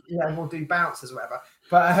 we'll do bouncers or whatever.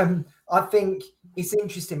 But I think it's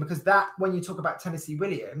interesting, because that, when you talk about Tennessee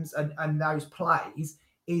Williams and those plays,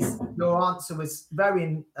 is your answer was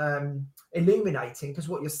very illuminating, because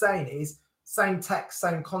what you're saying is same text,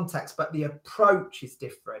 same context, but the approach is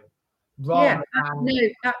different.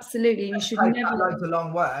 Absolutely. You should never loads of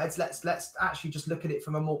long words. Let's actually just look at it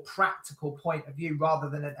from a more practical point of view, rather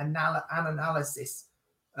than an analysis,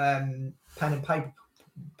 pen and paper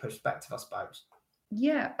perspective, I suppose.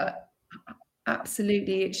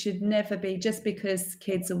 Absolutely. It should never be just because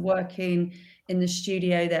kids are working in the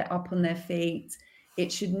studio, they're up on their feet.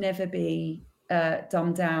 It should never be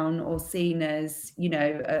dumbed down or seen as, you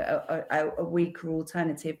know, a weaker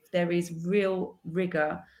alternative. There is real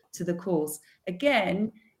rigor to the course.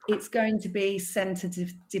 Again, it's going to be centre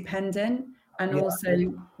dependent, and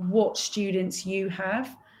also what students you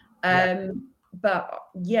have. But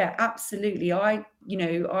absolutely. I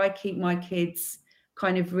keep my kids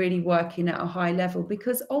kind of really working at a high level,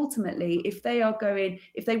 because ultimately, if they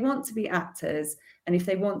want to be actors, and if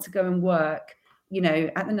they want to go and work, you know,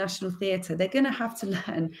 at the National Theatre, they're going to have to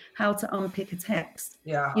learn how to unpick a text.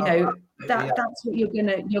 That's what you're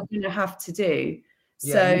gonna have to do.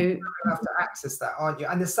 So you have to access that, aren't you?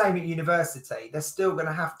 And the same at university, they're still going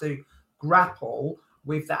to have to grapple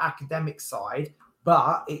with the academic side.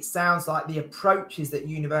 But it sounds like the approaches that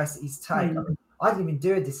universities take. I didn't even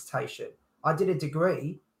do a dissertation. I did a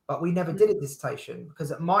degree, but we never did a dissertation,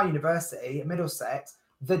 because at my university at Middlesex,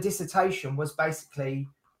 the dissertation was basically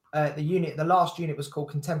the last unit was called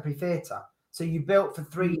Contemporary Theatre. So you built for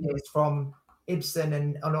 3 years from Ibsen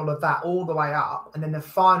and all of that all the way up. And then the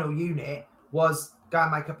final unit was go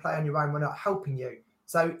and make a play on your own. We're not helping you.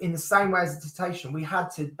 So in the same way as a dissertation, we had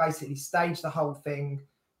to basically stage the whole thing,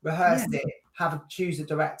 rehearse it, choose a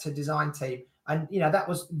director, design team. And, you know, that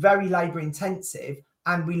was very labour intensive,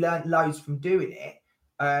 and we learned loads from doing it.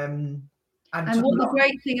 And what the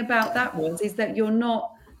great thing about that is that you're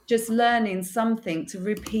not just learning something to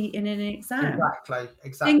repeat in an exam. Exactly.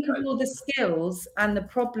 Think of all the skills and the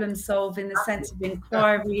problem solving, the sense of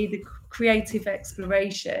inquiry, the creative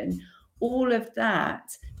exploration. all of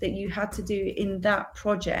that you had to do in that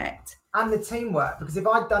project. And the teamwork, because if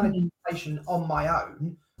I'd done a presentation on my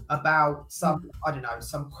own about some, I don't know,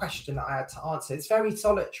 some question that I had to answer, it's very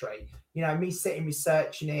solitary, you know, me sitting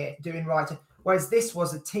researching it, doing writing, whereas this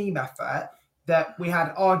was a team effort that we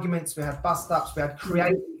had arguments, we had bust-ups, we had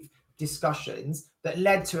creative discussions that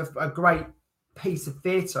led to a great piece of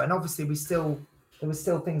theatre. And obviously there were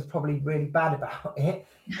still things probably really bad about it,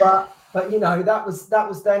 but you know, that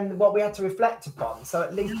was then what we had to reflect upon. So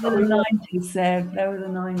at least they were the 90s, Seb. They were the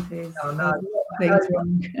 90s. Oh, no.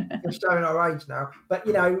 We're showing our age now, but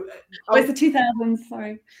you know, it's the 2000s.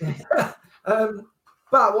 Sorry.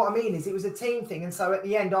 But what I mean is, it was a team thing, and so at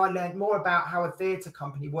the end, I learned more about how a theatre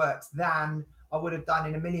company works than I would have done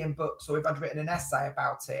in a million books, or if I'd written an essay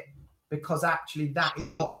about it, because actually that is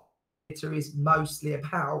what theatre is mostly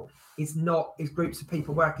about. Is groups of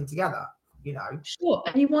people working together, you know. Sure,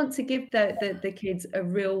 and you want to give the kids a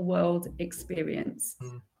real world experience.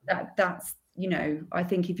 That's, you know, I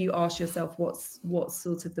think if you ask yourself what's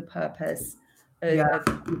sort of the purpose of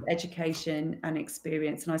education and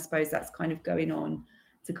experience, and I suppose that's kind of going on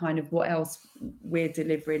to kind of what else we're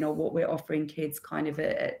delivering or what we're offering kids kind of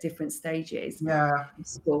at different stages of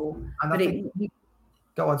school. And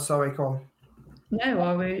go on, sorry, go on. No,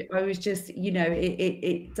 I was just, you know,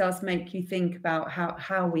 it does make you think about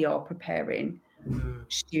how we are preparing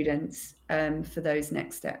students for those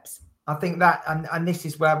next steps. I think that, and this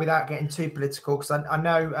is where, without getting too political, because I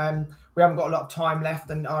know we haven't got a lot of time left,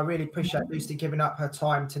 and I really appreciate Lucy giving up her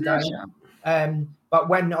time today. But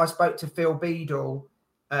when I spoke to Phil Beadle,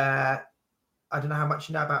 I don't know how much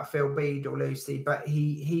you know about Phil Beadle, Lucy, but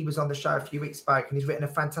he was on the show a few weeks back, and he's written a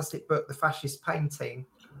fantastic book, The Fascist Painting.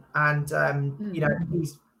 And, you know,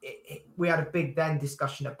 we had a big then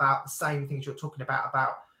discussion about the same things you're talking about,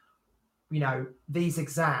 you know, these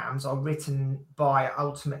exams are written by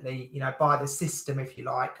ultimately, you know, by the system, if you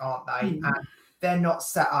like, aren't they? And they're not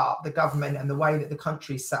set up, the government and the way that the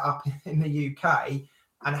country's set up in the UK,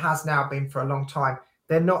 and has now been for a long time,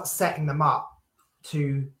 they're not setting them up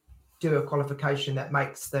to do a qualification that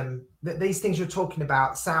makes them, that these things you're talking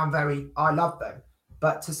about sound very, I love them,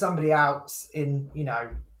 but to somebody else in, you know,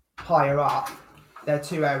 higher up, they're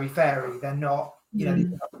too airy-fairy. They're not, you know, they're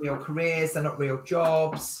not real careers, they're not real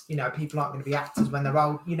jobs, you know, people aren't going to be actors when they're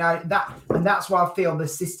old, you know, and that's why I feel the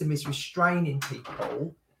system is restraining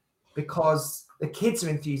people, because the kids are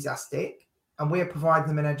enthusiastic and we're providing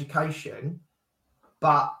them an education,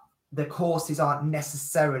 but the courses aren't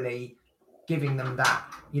necessarily giving them that,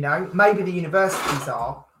 you know. Maybe the universities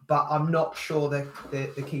are, but I'm not sure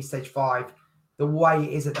the Key Stage 5, the way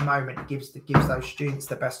it is at the moment, gives those students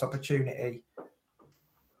the best opportunity.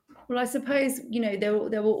 Well, I suppose, you know, there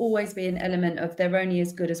will always be an element of they're only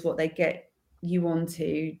as good as what they get you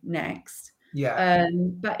onto next. Yeah.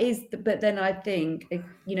 But then I think,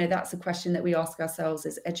 you know, that's a question that we ask ourselves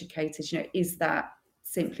as educators. You know, is that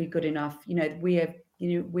simply good enough? You know, we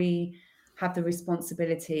have the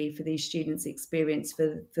responsibility for these students' experience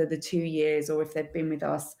for the 2 years, or if they've been with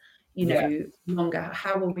us, you know, longer.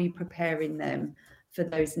 How are we preparing them for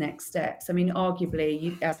those next steps? I mean,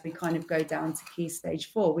 arguably, as we kind of go down to Key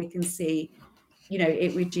Stage 4, we can see, you know,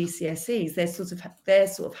 it with GCSEs, they sort of have their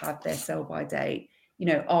sell-by date. You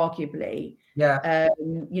know, arguably,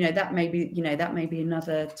 you know, that may be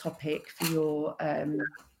another topic for your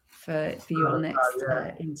next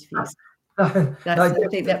interviews. I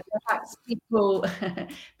think that perhaps people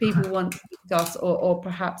want to discuss or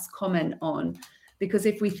perhaps comment on, because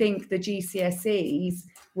if we think the GCSEs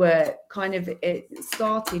were kind of, it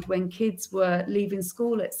started when kids were leaving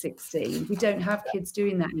school at 16, we don't have kids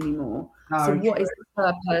doing that anymore. So what is the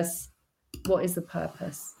purpose? What is the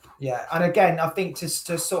purpose? Yeah, and again, I think to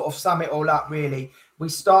sort of sum it all up, really, we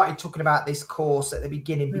started talking about this course at the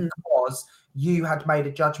beginning because you had made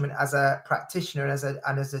a judgment as a practitioner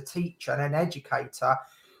and as a teacher and an educator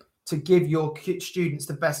to give your students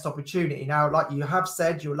the best opportunity. Now, like you have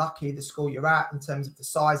said, you're lucky the school you're at in terms of the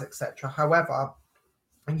size, etc. However,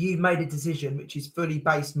 and you've made a decision which is fully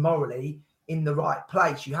based morally in the right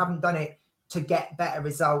place. You haven't done it to get better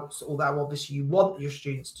results, although obviously you want your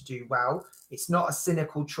students to do well. It's not a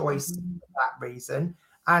cynical choice for that reason.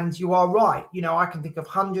 And you are right. You know, I can think of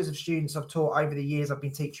hundreds of students I've taught over the years I've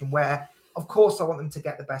been teaching where, of course, I want them to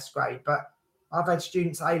get the best grade, but I've had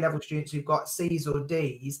students, A-level students, who've got C's or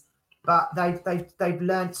D's, but they've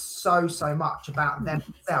learned so much about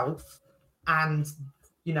themselves and,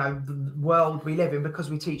 you know, the world we live in, because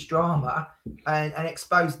we teach drama, and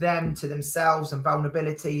expose them to themselves and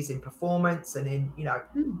vulnerabilities in performance and in, you know,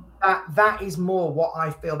 that is more what I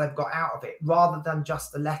feel they've got out of it, rather than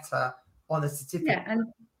just a letter on a certificate. Yeah,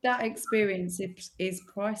 that experience is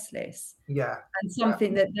priceless, Yeah. and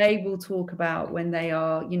something that they will talk about when they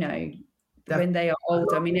are, you know, when they are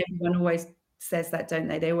older. I mean, everyone always says that, don't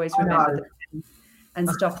they? They always remember the things and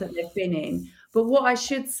stuff that they've been in. But what I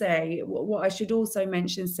should say, what I should also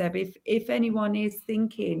mention, Seb, if anyone is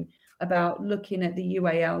thinking about looking at the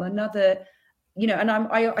UAL, another, you know, and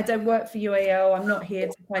I don't work for UAL. I'm not here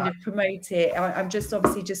to kind of promote it. I'm just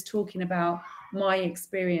obviously just talking about my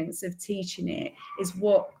experience of teaching it, is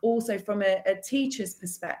what also from a teacher's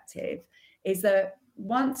perspective is that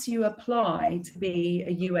once you apply to be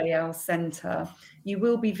a UAL centre, you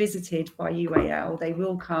will be visited by UAL. They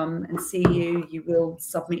will come and see you. You will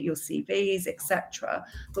submit your CVs, etc.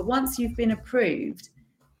 But once you've been approved,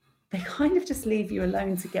 they kind of just leave you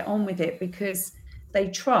alone to get on with it, because they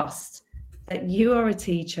trust that you are a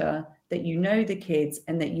teacher, that you know the kids,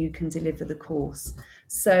 and that you can deliver the course.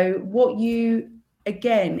 So what you,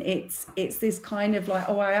 again, it's this kind of like,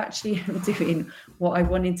 oh, I actually am doing what I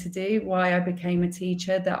wanted to do, why I became a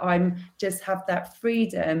teacher, that I'm just have that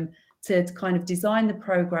freedom to kind of design the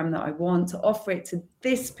program that I want, to offer it to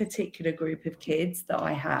this particular group of kids that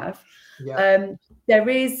I have. Yeah. There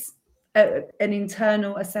is an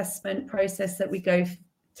internal assessment process that we go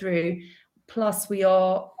through, plus we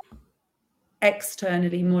are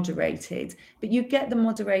externally moderated, but you get the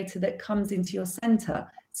moderator that comes into your centre,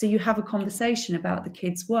 so you have a conversation about the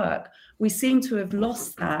kids' work. We seem to have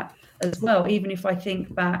lost that as well, even if I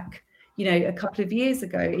think back, you know, a couple of years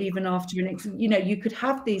ago, even after you know, you could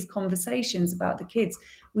have these conversations about the kids.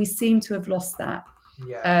 We seem to have lost that.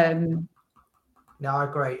 Yeah. No, I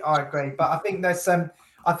agree. But I think there's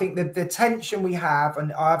I think the tension we have,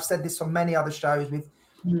 and I've said this on many other shows with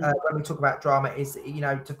when we talk about drama, is, you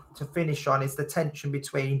know, to finish on, is the tension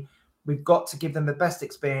between, we've got to give them the best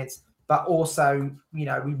experience, but also, you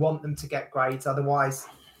know, we want them to get grades. Otherwise,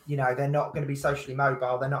 you know, they're not going to be socially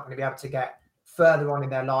mobile. They're not going to be able to get further on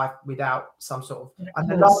in their life without some sort of. And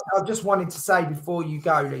the last, I just wanted to say before you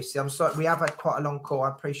go, Lucy, I'm sorry, we have had quite a long call. I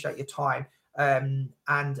appreciate your time.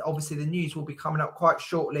 And obviously the news will be coming up quite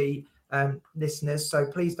shortly, listeners, so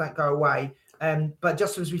please don't go away. But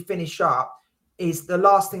just as we finish up, is the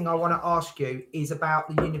last thing I want to ask you is about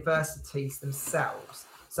the universities themselves.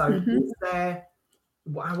 So is there,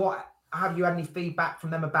 what have you had any feedback from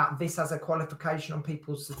them about this as a qualification on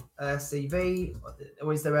people's CV,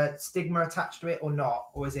 or is there a stigma attached to it or not,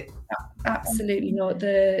 or is it? Absolutely not.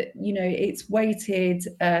 You know, it's weighted.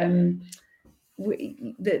 I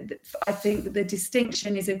think the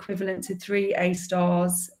distinction is equivalent to 3 A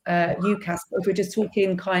stars. UCAS, if we're just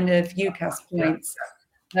talking kind of UCAS points,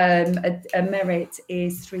 a merit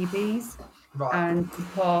is 3 Bs, right, and the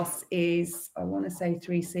pass is, I want to say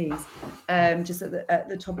 3 Cs, just at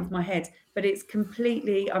the top of my head. But it's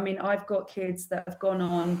completely, I mean, I've got kids that have gone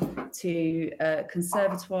on to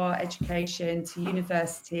conservatoire education, to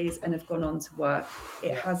universities, and have gone on to work.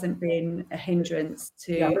 It hasn't been a hindrance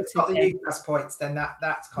to. Yeah, it's got the UCAS points, then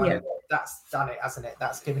that's kind of, that's done it, hasn't it?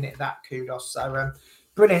 That's given it that kudos. So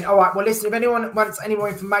brilliant. All right. Well, listen, if anyone wants any more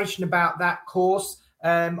information about that course,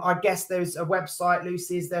 I guess there's a website,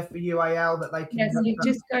 Lucy, is there for UAL that they can? Yes, you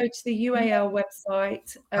just go to the UAL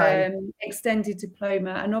website, extended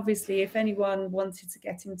diploma, and obviously if anyone wanted to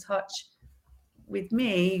get in touch with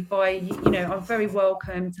me by, you know, I'm very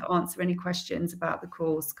welcome to answer any questions about the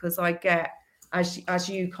course, because I get, as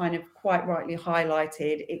you kind of quite rightly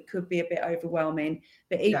highlighted, it could be a bit overwhelming,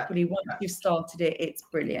 but equally once you've started it, it's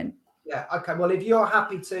brilliant. Yeah. Okay. Well, if you're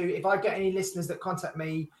happy to, if I get any listeners that contact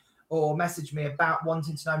me or message me about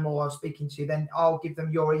wanting to know more while speaking to you, then I'll give them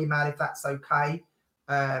your email if that's okay.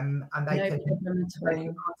 And they can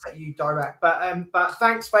contact you direct. But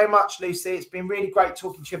thanks very much, Lucy. It's been really great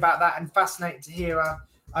talking to you about that, and fascinating to hear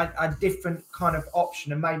a different kind of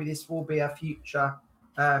option. And maybe this will be a future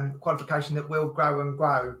qualification that will grow and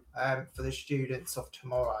grow for the students of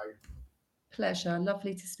tomorrow. Pleasure.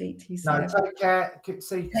 Lovely to speak to you, Sarah. No, take care.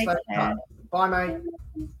 See you later. Care. Bye, mate.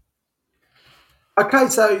 Okay,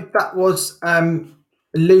 so that was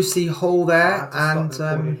Lucy Hall there, and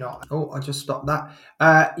I just stopped that.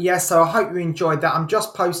 So I hope you enjoyed that. I'm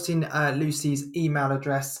just posting Lucy's email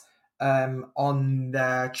address on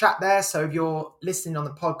the chat there. So if you're listening on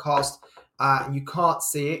the podcast and you can't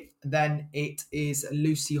see it, then it is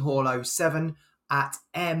lucyhall07 at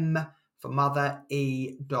m for mother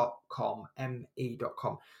e.com,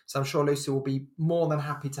 me.com. So I'm sure Lucy will be more than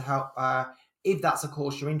happy to help. If that's a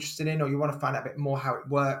course you're interested in, or you want to find out a bit more how it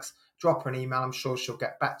works, drop her an email. I'm sure she'll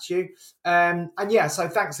get back to you. So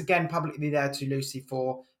thanks again publicly there to Lucy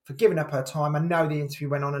for giving up her time. I know the interview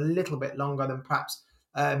went on a little bit longer than perhaps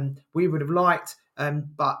we would have liked,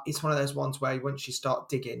 but it's one of those ones where once you start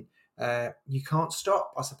digging, you can't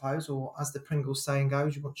stop, I suppose, or as the Pringles saying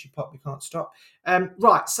goes, once you pop, you can't stop.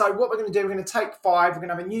 Right, so what we're going to do, we're going to take 5, we're going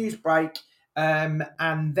to have a news break, and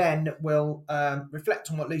then we'll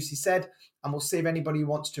reflect on what Lucy said, and we'll see if anybody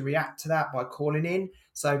wants to react to that by calling in.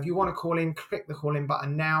 So if you want to call in, click the call in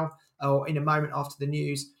button now or in a moment after the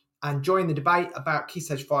news and join the debate about Key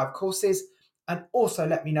Stage 5 courses, and also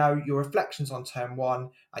let me know your reflections on Term 1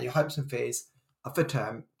 and your hopes and fears for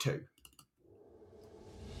Term 2.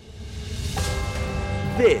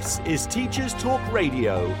 This is Teachers Talk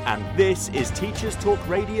Radio, and this is Teachers Talk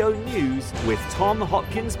Radio News with Tom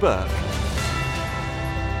Hopkins-Burke.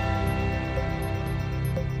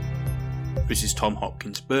 This is Tom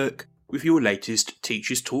Hopkins-Burke with your latest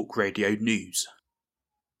Teachers Talk Radio News.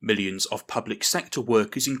 Millions of public sector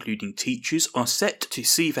workers, including teachers, are set to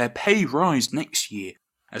see their pay rise next year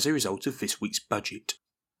as a result of this week's budget.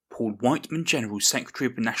 Paul Whiteman, General Secretary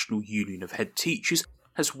of the National Union of Head Teachers,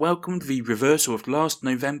 has welcomed the reversal of last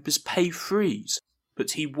November's pay freeze,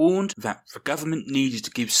 but he warned that the government needed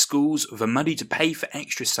to give schools the money to pay for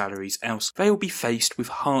extra salaries, else they will be faced with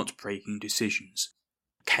heartbreaking decisions.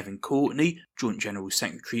 Kevin Courtney, Joint General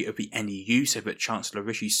Secretary of the NEU, said that Chancellor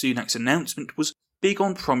Rishi Sunak's announcement was big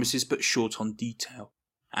on promises but short on detail,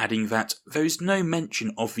 adding that there is no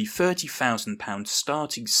mention of the £30,000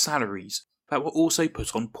 starting salaries that were also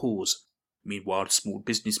put on pause. Meanwhile, Small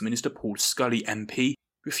Business Minister Paul Scully MP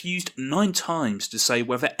refused 9 times to say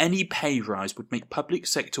whether any pay rise would make public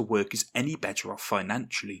sector workers any better off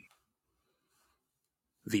financially.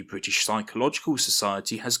 The British Psychological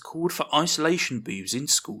Society has called for isolation booths in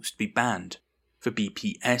schools to be banned. The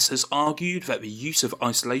BPS has argued that the use of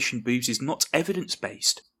isolation booths is not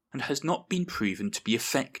evidence-based and has not been proven to be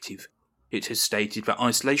effective. It has stated that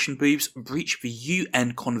isolation booths breach the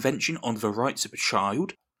UN Convention on the Rights of a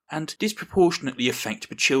Child and disproportionately affect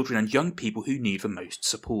the children and young people who need the most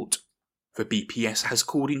support. The BPS has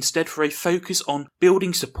called instead for a focus on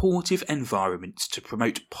building supportive environments to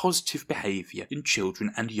promote positive behaviour in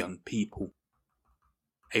children and young people.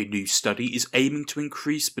 A new study is aiming to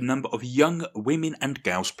increase the number of young women and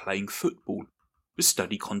girls playing football. The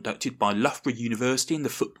study, conducted by Loughborough University and the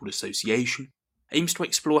Football Association, aims to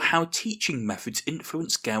explore how teaching methods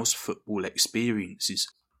influence girls' football experiences.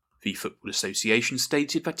 The Football Association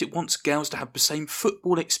stated that it wants girls to have the same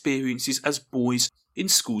football experiences as boys in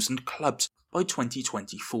schools and clubs by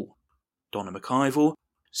 2024. Donna McIvor,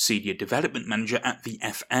 Senior Development Manager at the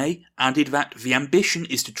FA, added that the ambition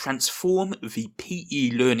is to transform the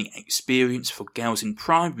PE learning experience for girls in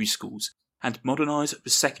primary schools and modernise the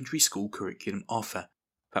secondary school curriculum offer.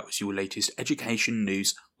 That was your latest education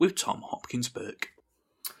news with Tom Hopkins-Burke.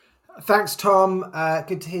 Thanks, Tom.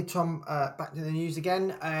 Good to hear Tom back to the news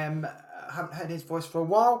again. Haven't heard his voice for a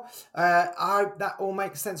while. I hope that all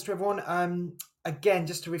makes sense to everyone. Again,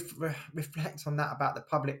 just to reflect on that about the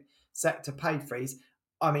public sector pay freeze.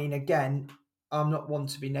 I mean, again, I'm not one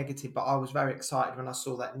to be negative, but I was very excited when I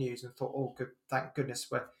saw that news and thought, oh, good, thank goodness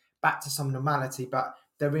we're back to some normality. But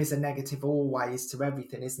there is a negative always to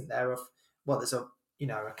everything, isn't there? There's a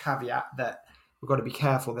caveat that we've got to be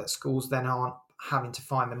careful that schools then aren't having to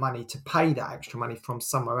find the money to pay that extra money from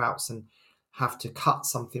somewhere else and have to cut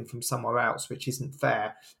something from somewhere else, which isn't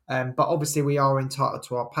fair. But obviously we are entitled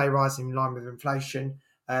to our pay rise in line with inflation,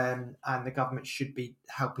 and the government should be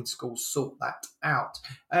helping schools sort that out.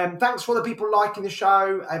 Thanks for the people liking the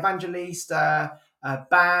show, Evangelist,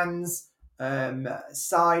 Bands,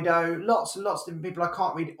 Sido, lots and lots of different people. I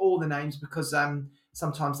can't read all the names because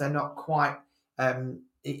sometimes they're not quite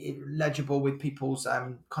legible with people's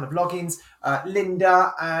kind of logins.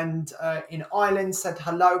 Linda and in Ireland said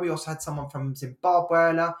hello. We also had someone from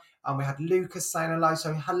Zimbabwe, and we had Lucas saying hello.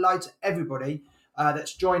 So hello to everybody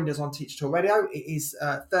that's joined us on Teach Talk Radio. It is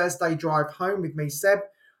Thursday Drive Home with me, Seb.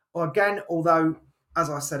 Again, although, as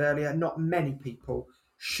I said earlier, not many people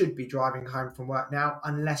should be driving home from work now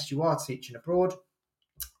unless you are teaching abroad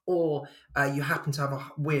or you happen to have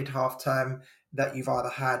a weird half term that you've either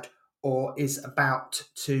had or is about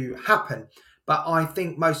to happen. But I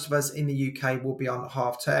think most of us in the UK will be on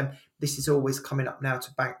half term. This is always coming up now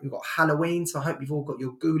to bank. We've got Halloween, so I hope you've all got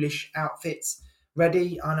your ghoulish outfits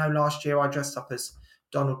ready. I know last year I dressed up as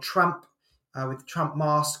Donald Trump with the Trump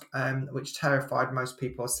mask, which terrified most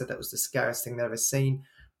people. I said that was the scariest thing they've ever seen.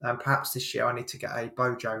 Perhaps this year I need to get a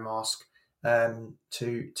Bojo mask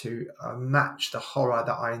to match the horror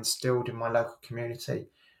that I instilled in my local community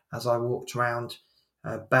as I walked around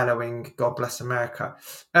bellowing, God bless America.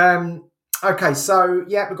 Okay, so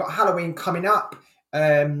yeah, we've got Halloween coming up.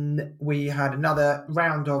 We had another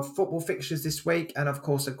round of football fixtures this week, and of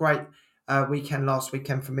course a great last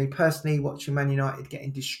weekend for me personally, watching Man United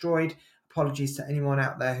getting destroyed. Apologies to anyone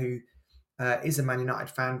out there who is a Man United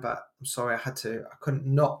fan, but I'm sorry, I couldn't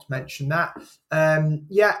not mention that. And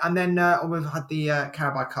then we've had the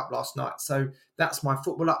Carabao Cup last night. So that's my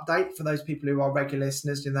football update. For those people who are regular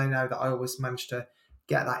listeners, they know that I always manage to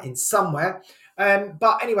get that in somewhere.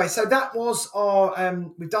 But anyway, so that was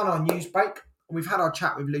we've done our news break. We've had our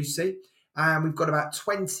chat with Lucy, and we've got about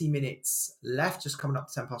 20 minutes left, just coming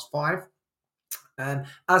up to 5:10.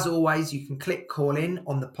 As always, you can click call in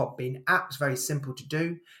on the Podbean app. It's very simple to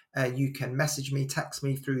do. You can message me, text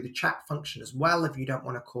me through the chat function as well if you don't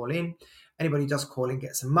want to call in. Anybody who does call in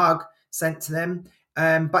gets a mug sent to them.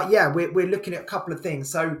 But yeah, we're looking at a couple of things.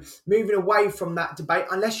 So moving away from that debate,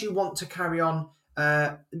 unless you want to carry on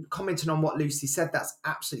commenting on what Lucy said, that's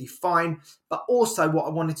absolutely fine. But also what I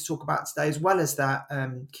wanted to talk about today, as well as that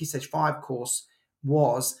Key Stage 5 course,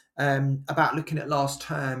 was about looking at last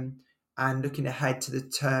term and looking ahead to the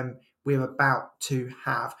term we're about to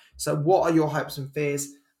have. So what are your hopes and fears?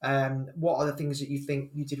 What are the things that you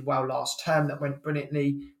think you did well last term that went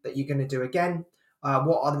brilliantly that you're going to do again?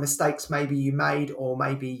 What are the mistakes maybe you made or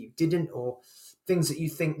maybe you didn't, or things that you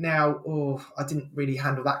think now, oh, I didn't really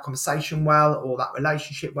handle that conversation well, or that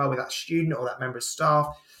relationship well with that student or that member of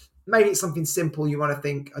staff. Maybe it's something simple you want to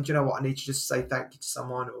think, oh, do you know what, I need to just say thank you to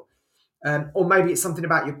someone, or maybe it's something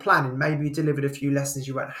about your planning. Maybe you delivered a few lessons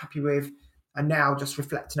you weren't happy with, and now just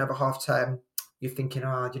reflecting over half term, you're thinking,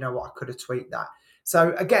 oh, do you know what, I could have tweaked that.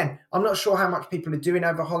 So again, I'm not sure how much people are doing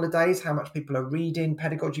over holidays, how much people are reading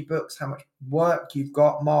pedagogy books, how much work you've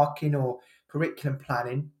got marking or curriculum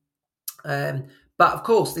planning. But of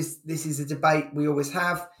course, this is a debate we always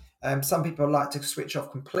have. Some people like to switch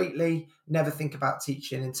off completely, never think about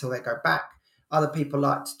teaching until they go back. Other people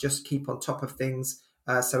like to just keep on top of things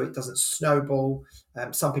so it doesn't snowball.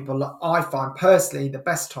 Some people, I find personally, the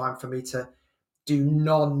best time for me to do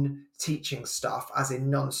non-teaching stuff, as in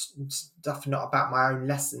non-stuff not about my own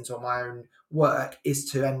lessons or my own work, is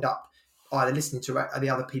to end up either listening to the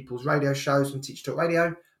other people's radio shows on Teach Talk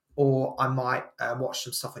Radio, or I might watch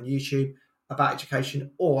some stuff on YouTube about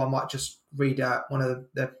education, or I might just read one of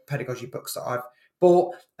the pedagogy books that I've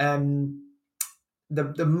bought.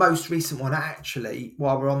 The most recent one, actually,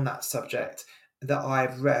 while we're on that subject, that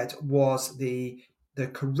I've read was the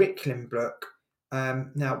curriculum book.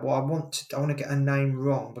 Now, I want to get a name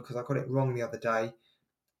wrong because I got it wrong the other day,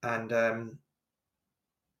 and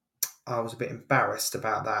I was a bit embarrassed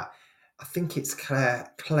about that. I think it's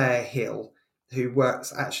Claire Hill, who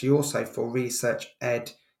works actually also for Research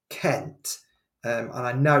Ed Kent, and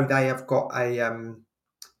I know they have got a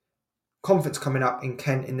conference coming up in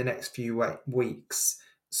Kent in the next few weeks.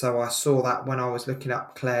 So I saw that when I was looking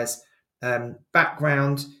up Claire's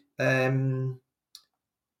background. So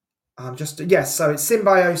it's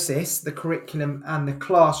Symbiosis, the Curriculum and the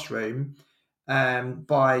Classroom,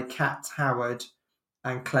 by Kat Howard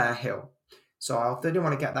and Claire Hill. So I didn't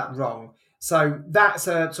want to get that wrong. So that's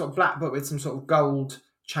a sort of black book with some sort of gold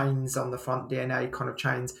chains on the front, DNA kind of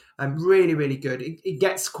chains, and really, really good. It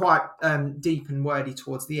gets quite deep and wordy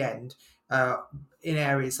towards the end in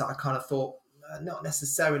areas that I kind of thought not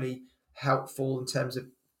necessarily helpful in terms of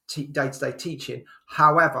day-to-day teaching.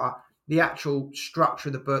 However, the actual structure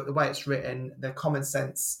of the book, the way it's written, the common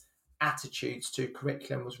sense attitudes to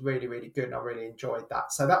curriculum was really, really good, and I really enjoyed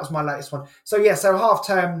that. So that was my latest one. So yeah, so half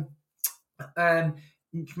term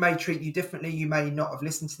may treat you differently. You may not have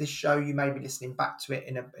listened to this show. You may be listening back to it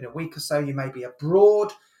in a week or so. You may be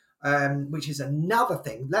abroad, which is another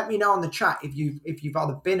thing. Let me know on the chat if you've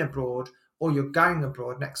either been abroad or you're going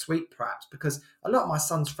abroad next week, perhaps, because a lot of my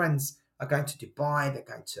son's friends are going to Dubai. They're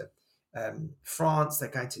going to France, they're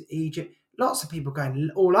going to Egypt. Lots of people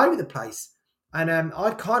going all over the place, and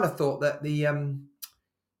I kind of thought that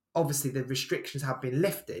obviously the restrictions have been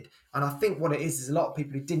lifted, and I think what it is a lot of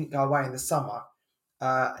people who didn't go away in the summer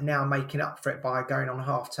now making up for it by going on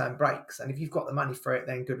half-term breaks. And if you've got the money for it,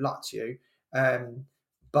 then good luck to you.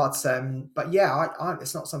 But yeah,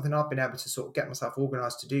 it's not something I've been able to sort of get myself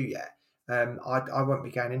organised to do yet. I won't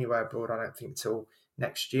be going anywhere abroad, I don't think, until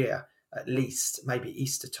next year. At least, maybe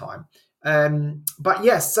Easter time. But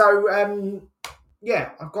yeah, so I've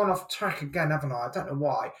gone off track again, haven't I? I don't know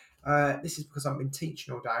why. This is because I've been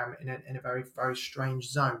teaching all day. I'm in a very, very strange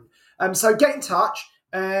zone. So get in touch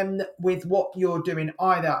with what you're doing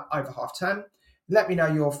either over half term. Let me know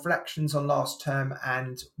your reflections on last term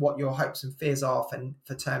and what your hopes and fears are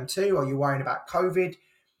for term 2. Are you worrying about COVID?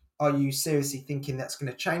 Are you seriously thinking that's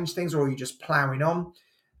going to change things, or are you just ploughing on?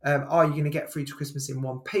 Are you going to get through to Christmas in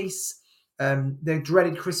one piece? The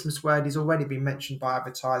dreaded Christmas word has already been mentioned by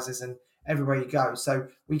advertisers and everywhere you go. So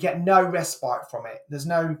we get no respite from it. There's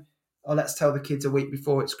no, let's tell the kids a week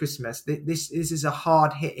before it's Christmas. This is a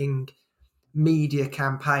hard-hitting media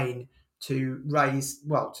campaign to raise,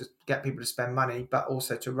 well, to get people to spend money, but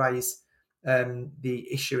also to raise the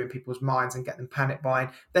issue in people's minds and get them panic buying.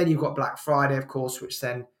 Then you've got Black Friday, of course, which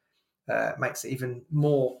then makes it even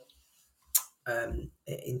more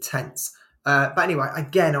intense. But anyway,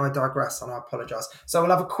 again, I digress and I apologise. So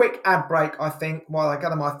we'll have a quick ad break, I think, while I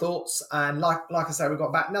gather my thoughts. And like I said, we've got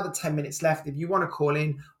about another 10 minutes left. If you want to call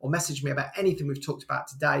in or message me about anything we've talked about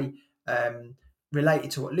today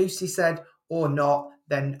related to what Lucy said or not,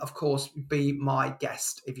 then of course be my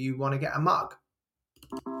guest if you want to get a mug.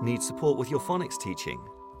 Need support with your phonics teaching?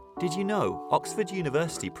 Did you know Oxford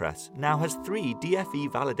University Press now has 3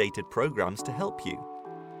 DFE validated programs to help you?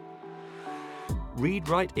 Read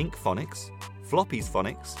Write Inc Phonics, Floppy's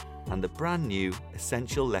Phonics, and the brand new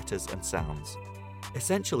Essential Letters and Sounds.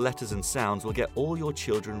 Essential Letters and Sounds will get all your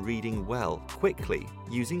children reading well, quickly,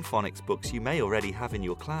 using phonics books you may already have in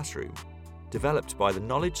your classroom. Developed by the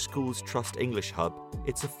Knowledge Schools Trust English Hub,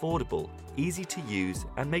 it's affordable, easy to use,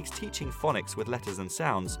 and makes teaching phonics with letters and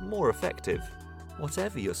sounds more effective.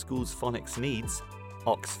 Whatever your school's phonics needs,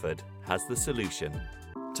 Oxford has the solution.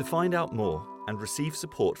 To find out more and receive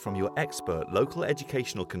support from your expert local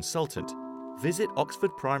educational consultant, visit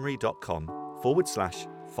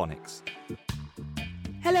oxfordprimary.com/phonics.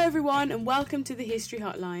 Hello everyone and welcome to the History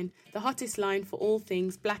Hotline, the hottest line for all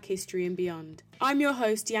things Black history and beyond. I'm your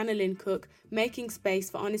host Deanna Lynn Cook, making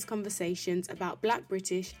space for honest conversations about Black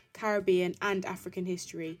British, Caribbean and African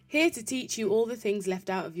history. Here to teach you all the things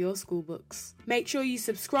left out of your school books. Make sure you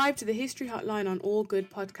subscribe to the History Hotline on all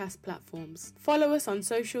good podcast platforms. Follow us on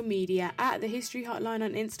social media at the History Hotline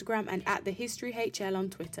on Instagram and at the History HL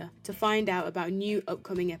on Twitter to find out about new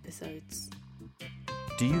upcoming episodes.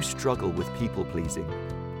 Do you struggle with people pleasing?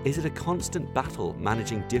 Is it a constant battle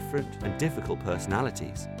managing different and difficult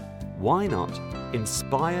personalities? Why not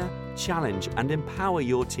inspire, challenge and empower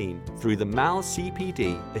your team through the MAL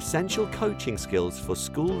CPD Essential Coaching Skills for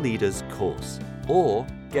School Leaders course, or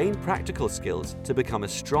gain practical skills to become a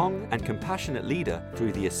strong and compassionate leader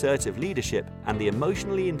through the Assertive Leadership and the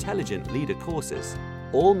Emotionally Intelligent Leader courses.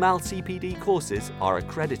 All MAL CPD courses are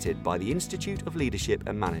accredited by the Institute of Leadership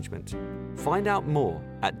and Management. Find out more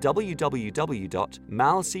at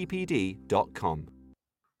www.malcpd.com.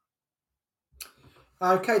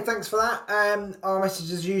 Okay, thanks for that. Our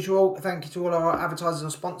message as usual. Thank you to all our advertisers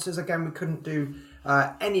and sponsors. Again, we couldn't do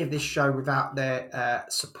any of this show without their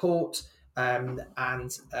support and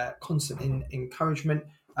constant encouragement.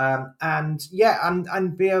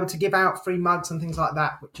 And be able to give out free mugs and things like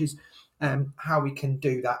that, which is how we can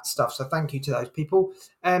do that stuff. So thank you to those people.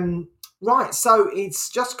 Right, so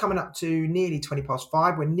it's just coming up to nearly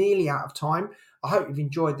 5:20. We're nearly out of time. I hope you've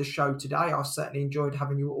enjoyed the show today. I've certainly enjoyed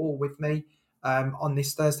having you all with me on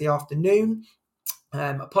this Thursday afternoon.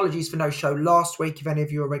 Apologies for no show last week. If any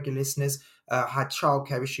of you are regular listeners had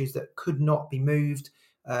childcare issues that could not be moved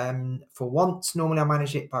for once. Normally I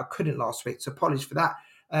manage it, but I couldn't last week. So apologies for that.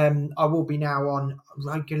 I will be now on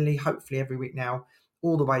regularly, hopefully every week now,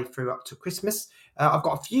 all the way through up to Christmas. I've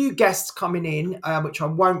got a few guests coming in, which I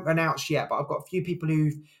won't announce yet, but I've got a few people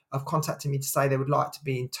who have contacted me to say they would like to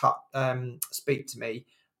be in touch, speak to me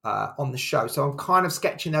on the show. So I'm kind of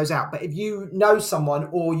sketching those out. But if you know someone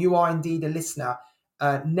or you are indeed a listener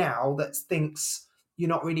now that thinks you're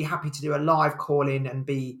not really happy to do a live call in and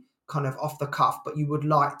be kind of off the cuff, but you would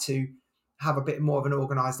like to have a bit more of an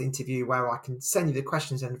organised interview where I can send you the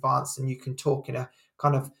questions in advance and you can talk in a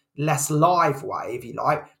kind of less live way, if you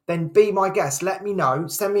like, then be my guest. Let me know.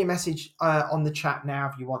 Send me a message on the chat now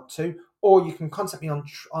if you want to, or you can contact me on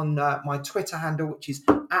my Twitter handle, which is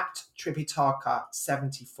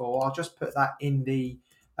 @Tripitaka74. I'll just put that in the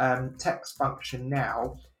text function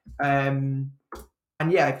now. And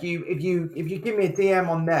yeah, if you give me a DM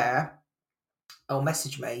on there or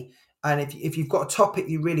message me, and if you've got a topic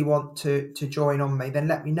you really want to join on me, then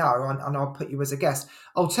let me know and I'll put you as a guest.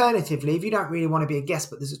 Alternatively, if you don't really want to be a guest,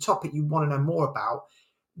 but there's a topic you want to know more about,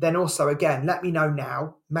 then also, again, let me know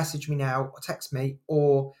now, message me now, or text me,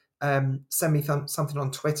 or send me something on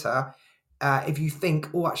Twitter. If you think,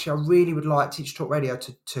 oh, actually, I really would like Teacher Talk Radio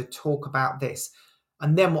to talk about this.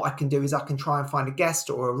 And then what I can do is I can try and find a guest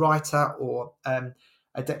or a writer or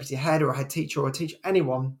a deputy head or a head teacher or a teacher,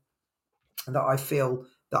 anyone that I feel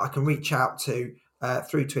that I can reach out to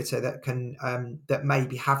through Twitter that can that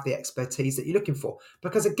maybe have the expertise that you're looking for.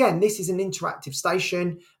 Because again, this is an interactive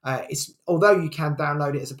station. Although you can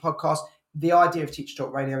download it as a podcast, the idea of Teacher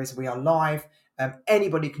Talk Radio is we are live.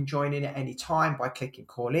 Anybody can join in at any time by clicking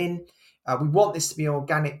call in. We want this to be an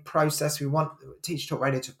organic process. We want Teacher Talk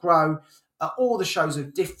Radio to grow. All the shows are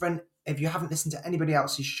different. If you haven't listened to anybody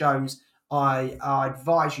else's shows, I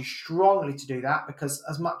advise you strongly to do that, because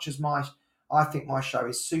as much as I think my show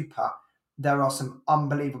is super, there are some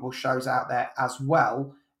unbelievable shows out there as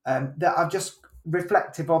well that are just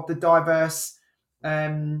reflective of the diverse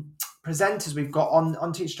presenters we've got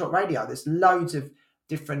on Teachers Talk Radio. There's loads of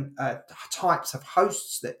different types of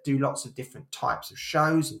hosts that do lots of different types of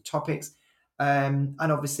shows and topics. And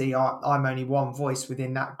obviously, I'm only one voice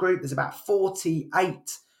within that group. There's about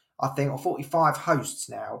 48, I think, or 45 hosts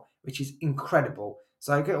now, which is incredible.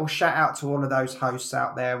 So a little shout out to all of those hosts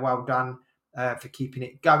out there. Well done for keeping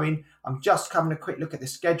it going. I'm just having a quick look at the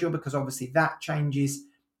schedule because obviously that changes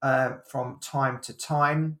from time to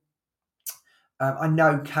time. I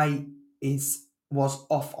know Kate was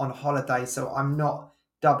off on holiday, so I'm not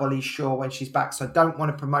doubly sure when she's back. So I don't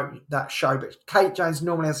want to promote that show. But Kate Jones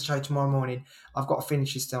normally has a show tomorrow morning. I've got a feeling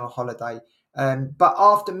she's still on holiday. But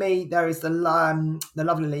after me, there is the lovely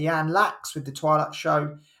Leanne Lax with the Twilight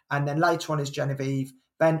Show. And then later on is Genevieve,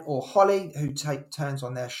 Ben or Holly, who take turns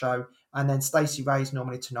on their show. And then Stacey Ray's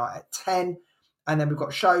normally tonight at 10. And then we've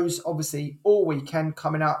got shows, obviously, all weekend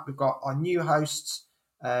coming up. We've got our new hosts.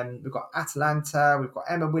 We've got Atalanta. We've got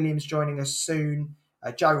Emma Williams joining us soon.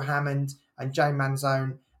 Joe Hammond and Jane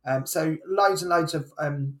Manzone. So loads and loads of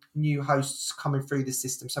new hosts coming through the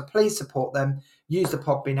system. So please support them. Use the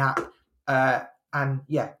Podbean app. And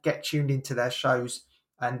yeah, get tuned into their shows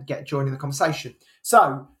and get joining the conversation.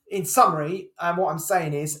 So in summary, what I'm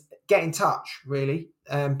saying is get in touch, really,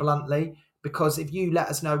 bluntly, because if you let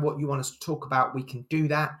us know what you want us to talk about, we can do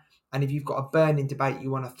that. And if you've got a burning debate you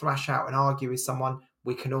want to thrash out and argue with someone,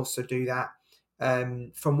 we can also do that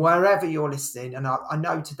from wherever you're listening. And I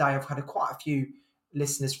know today I've had quite a few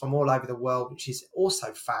listeners from all over the world, which is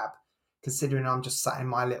also fab, considering I'm just sat in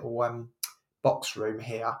my little box room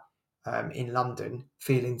here in London,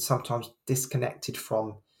 feeling sometimes disconnected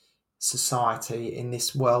from society in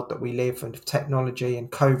this world that we live and technology and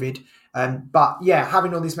COVID. But yeah,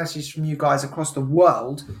 having all these messages from you guys across the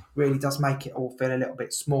world really does make it all feel a little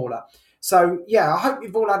bit smaller. So yeah, I hope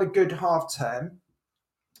you've all had a good half term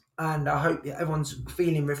and I hope everyone's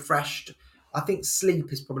feeling refreshed. I think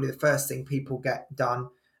sleep is probably the first thing people get done,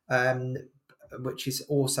 which is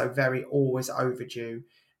also always overdue.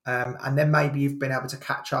 And then maybe you've been able to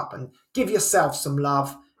catch up and give yourself some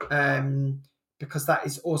love, because that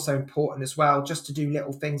is also important as well, just to do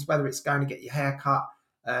little things, whether it's going to get your hair cut,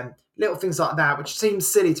 little things like that, which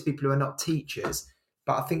seems silly to people who are not teachers.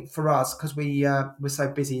 But I think for us, because we're so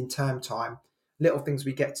busy in term time, little things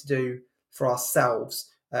we get to do for ourselves,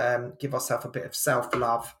 give ourselves a bit of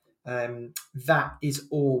self-love, that is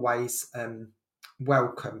always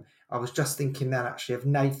welcome. I was just thinking then actually of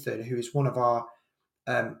Nathan, who is one of our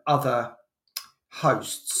other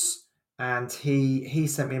hosts, and he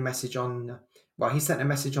sent me a message on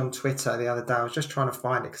Twitter the other day. I was just trying to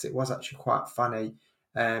find it because it was actually quite funny,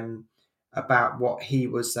 about what he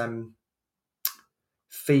was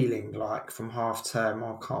feeling like from half term.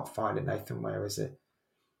 I can't find it, Nathan. Where is it?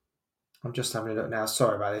 I'm just having a look now.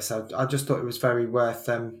 Sorry about this. I just thought it was very worth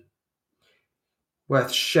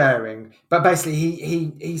sharing. But basically,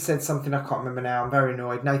 he said something I can't remember now. I'm very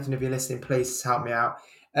annoyed. Nathan, if you're listening, please help me out.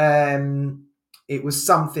 It was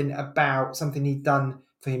something about something he'd done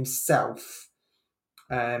for himself,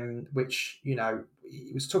 which, you know,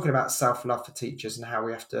 he was talking about self-love for teachers and how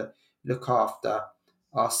we have to look after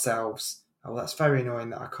ourselves. Oh, that's very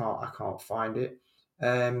annoying that I can't find it.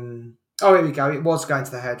 Oh, here we go. It was going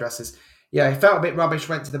to the hairdressers. Yeah, he felt a bit rubbish,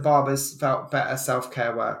 went to the barbers, felt better,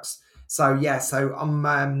 self-care works. So yeah, so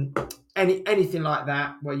anything like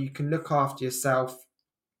that where you can look after yourself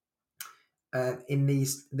in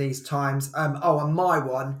these times. And my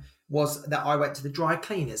one was that I went to the dry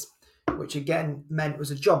cleaners, which again meant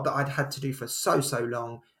was a job that I'd had to do for so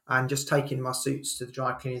long, and just taking my suits to the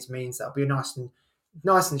dry cleaners means that'll be nice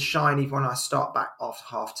and shiny when I start back after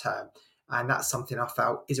half term. And that's something I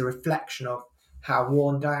felt is a reflection of how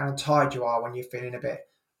worn down and tired you are when you're feeling a bit,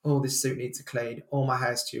 oh, this suit needs a clean, or my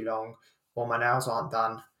hair's too long, or my nails aren't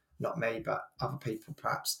done. Not me, but other people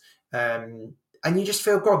perhaps. And you just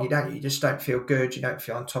feel groggy, don't you? You just don't feel good. You don't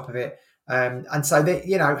feel on top of it. And so,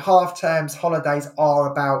 half terms, holidays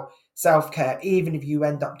are about self-care. Even if you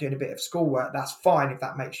end up doing a bit of schoolwork, that's fine if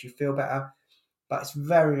that makes you feel better. But it's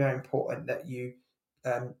very, very important that you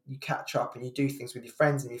catch up and you do things with your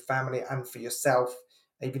friends and your family and for yourself,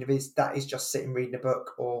 even if that is just sitting reading a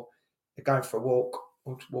book or going for a walk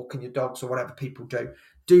or walking your dogs or whatever people do.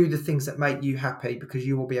 Do the things that make you happy, because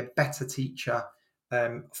you will be a better teacher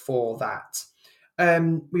for that.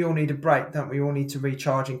 We all need a break, don't we? We all need to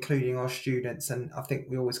recharge, including our students. And I think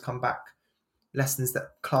we always come back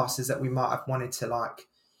classes that we might have wanted to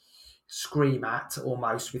scream at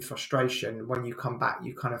almost with frustration. When you come back,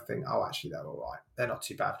 you kind of think, oh, actually, they're all right. They're not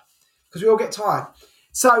too bad, because we all get tired.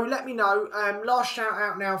 So let me know. Last shout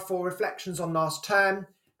out now for reflections on last term.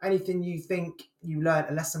 Anything you think you learned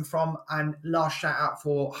a lesson from, and last shout out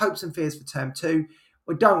for hopes and fears for term 2.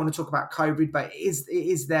 We don't want to talk about COVID, but it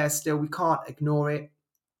is there still. We can't ignore it.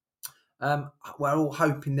 We're all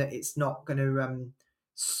hoping that it's not going to,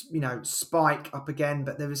 spike up again,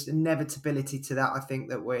 but there is inevitability to that. I think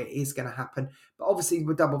that it is going to happen. But obviously,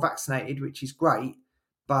 we're double vaccinated, which is great.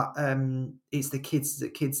 But it's the kids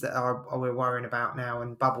that we're worrying about now,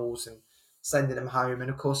 and bubbles and sending them home. And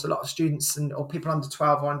of course, a lot of students or people under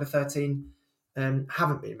 12 or under 13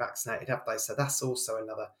 haven't been vaccinated, have they? So that's also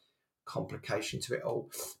another complication to it all.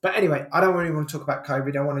 But anyway, I don't really want to talk about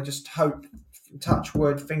COVID. I want to just hope, touch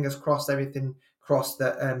wood, fingers crossed, everything crossed,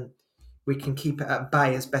 that we can keep it at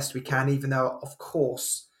bay as best we can, even though, of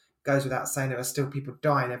course, goes without saying, there are still people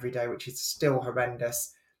dying every day, which is still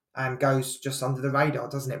horrendous and goes just under the radar,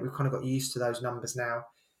 doesn't it? We've kind of got used to those numbers now.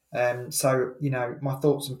 So, my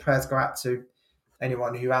thoughts and prayers go out to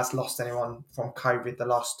anyone who has lost anyone from COVID the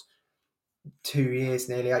last 2 years,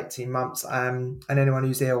 nearly 18 months, and anyone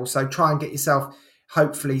who's ill. So try and get yourself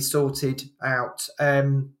hopefully sorted out.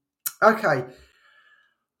 Okay.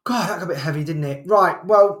 God, that got a bit heavy, didn't it? Right.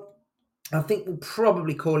 Well, I think we'll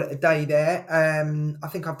probably call it a day there. I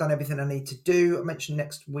think I've done everything I need to do. I mentioned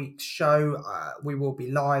next week's show. We will be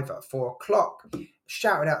live at 4:00.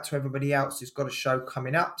 Shout it out to everybody else who's got a show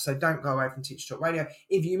coming up. So don't go away from Teacher Talk Radio.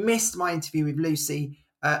 If you missed my interview with Lucy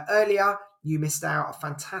earlier, you missed out a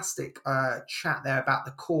fantastic chat there about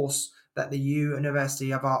the course that the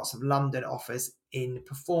University of Arts of London offers in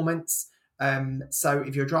performance. So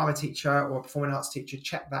if you're a drama teacher or a performing arts teacher,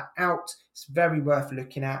 check that out. It's very worth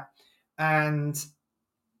looking at. And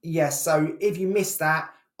yes, so if you missed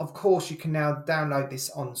that, of course, you can now download this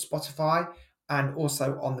on Spotify and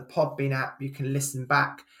also on the Podbean app. You can listen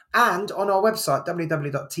back. And on our website,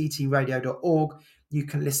 www.ttradio.org, you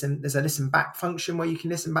can listen. There's a listen back function where you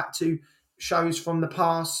can listen back to shows from the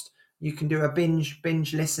past. You can do a binge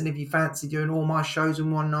listen if you fancy doing all my shows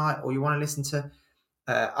in one night, or you want to listen to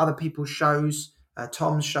other people's shows,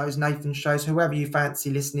 Tom's shows, Nathan's shows, whoever you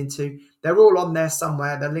fancy listening to. They're all on there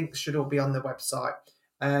somewhere. The links should all be on the website.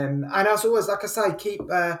 And as always, like I say,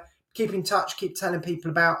 keep in touch, keep telling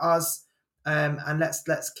people about us, and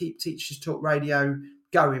let's keep Teachers Talk Radio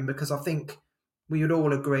going, because I think we would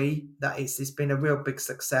all agree that it's been a real big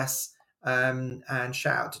success. And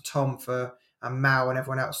shout out to Tom and Mal and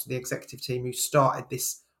everyone else, the executive team who started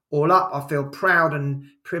this all up. I feel proud and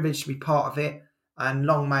privileged to be part of it, and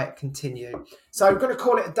long may it continue. So I'm going to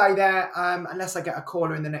call it a day there, unless I get a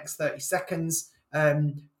caller in the next 30 seconds.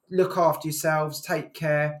 Look after yourselves, take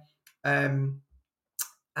care, and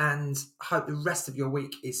hope the rest of your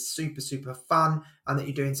week is super, super fun, and that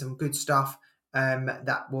you're doing some good stuff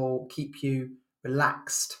that will keep you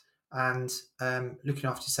relaxed and looking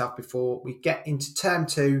after yourself before we get into term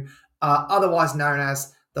 2, otherwise known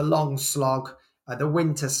as the long slog, the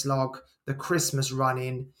winter slog, the Christmas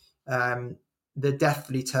run-in, the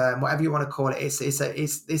deathly term, whatever you want to call it. This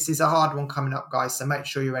is a hard one coming up, guys, so make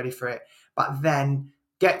sure you're ready for it. But then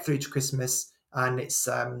get through to Christmas, and it's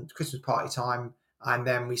Christmas party time, and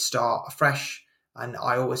then we start afresh. And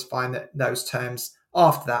I always find that those terms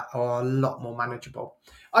after that are a lot more manageable.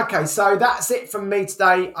 Okay, so that's it from me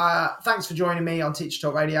today. Thanks for joining me on Teacher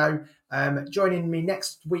Talk Radio. Joining me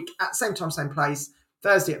next week at same time, same place,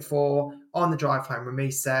 Thursday at 4 on the drive home with me,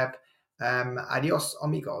 Seb. Adios,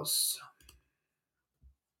 amigos.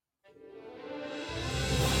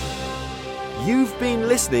 You've been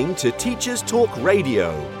listening to Teachers Talk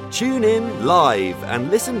Radio. Tune in live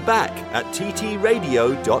and listen back at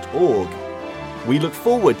ttradio.org. We look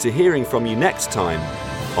forward to hearing from you next time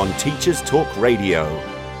on Teachers Talk Radio.